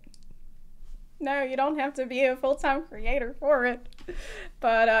soon. No, you don't have to be a full-time creator for it.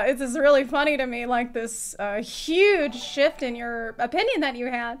 But it's just really funny to me, like this huge shift in your opinion that you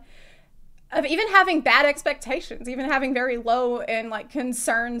had of even having bad expectations, even having very low and like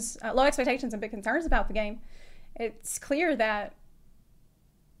concerns, low expectations and big concerns about the game. It's clear that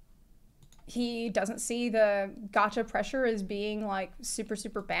he doesn't see the gacha pressure as being like super,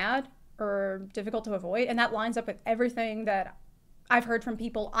 super bad or difficult to avoid. And that lines up with everything that I've heard from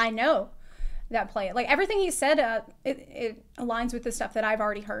people I know that play it. Like everything he said, it aligns with the stuff that I've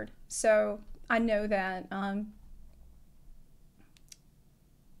already heard. So I know that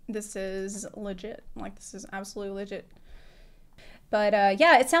this is legit. Like this is absolutely legit. But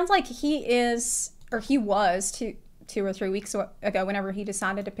yeah, it sounds like he is, or he was two or 3 weeks ago, whenever he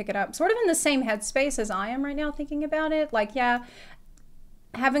decided to pick it up, sort of in the same headspace as I am right now thinking about it. Like, yeah,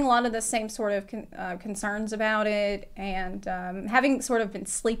 having a lot of the same sort of concerns about it, and having sort of been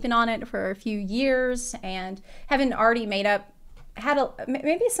sleeping on it for a few years, and having already had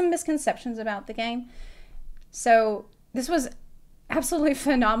maybe some misconceptions about the game. So this was absolutely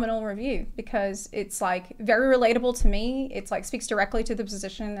phenomenal review because it's like very relatable to me. It's like speaks directly to the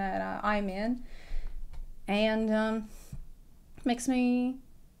position that I'm in, and makes me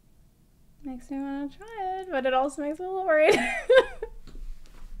want to try it, but it also makes me a little worried.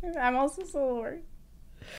 I'm also so worried.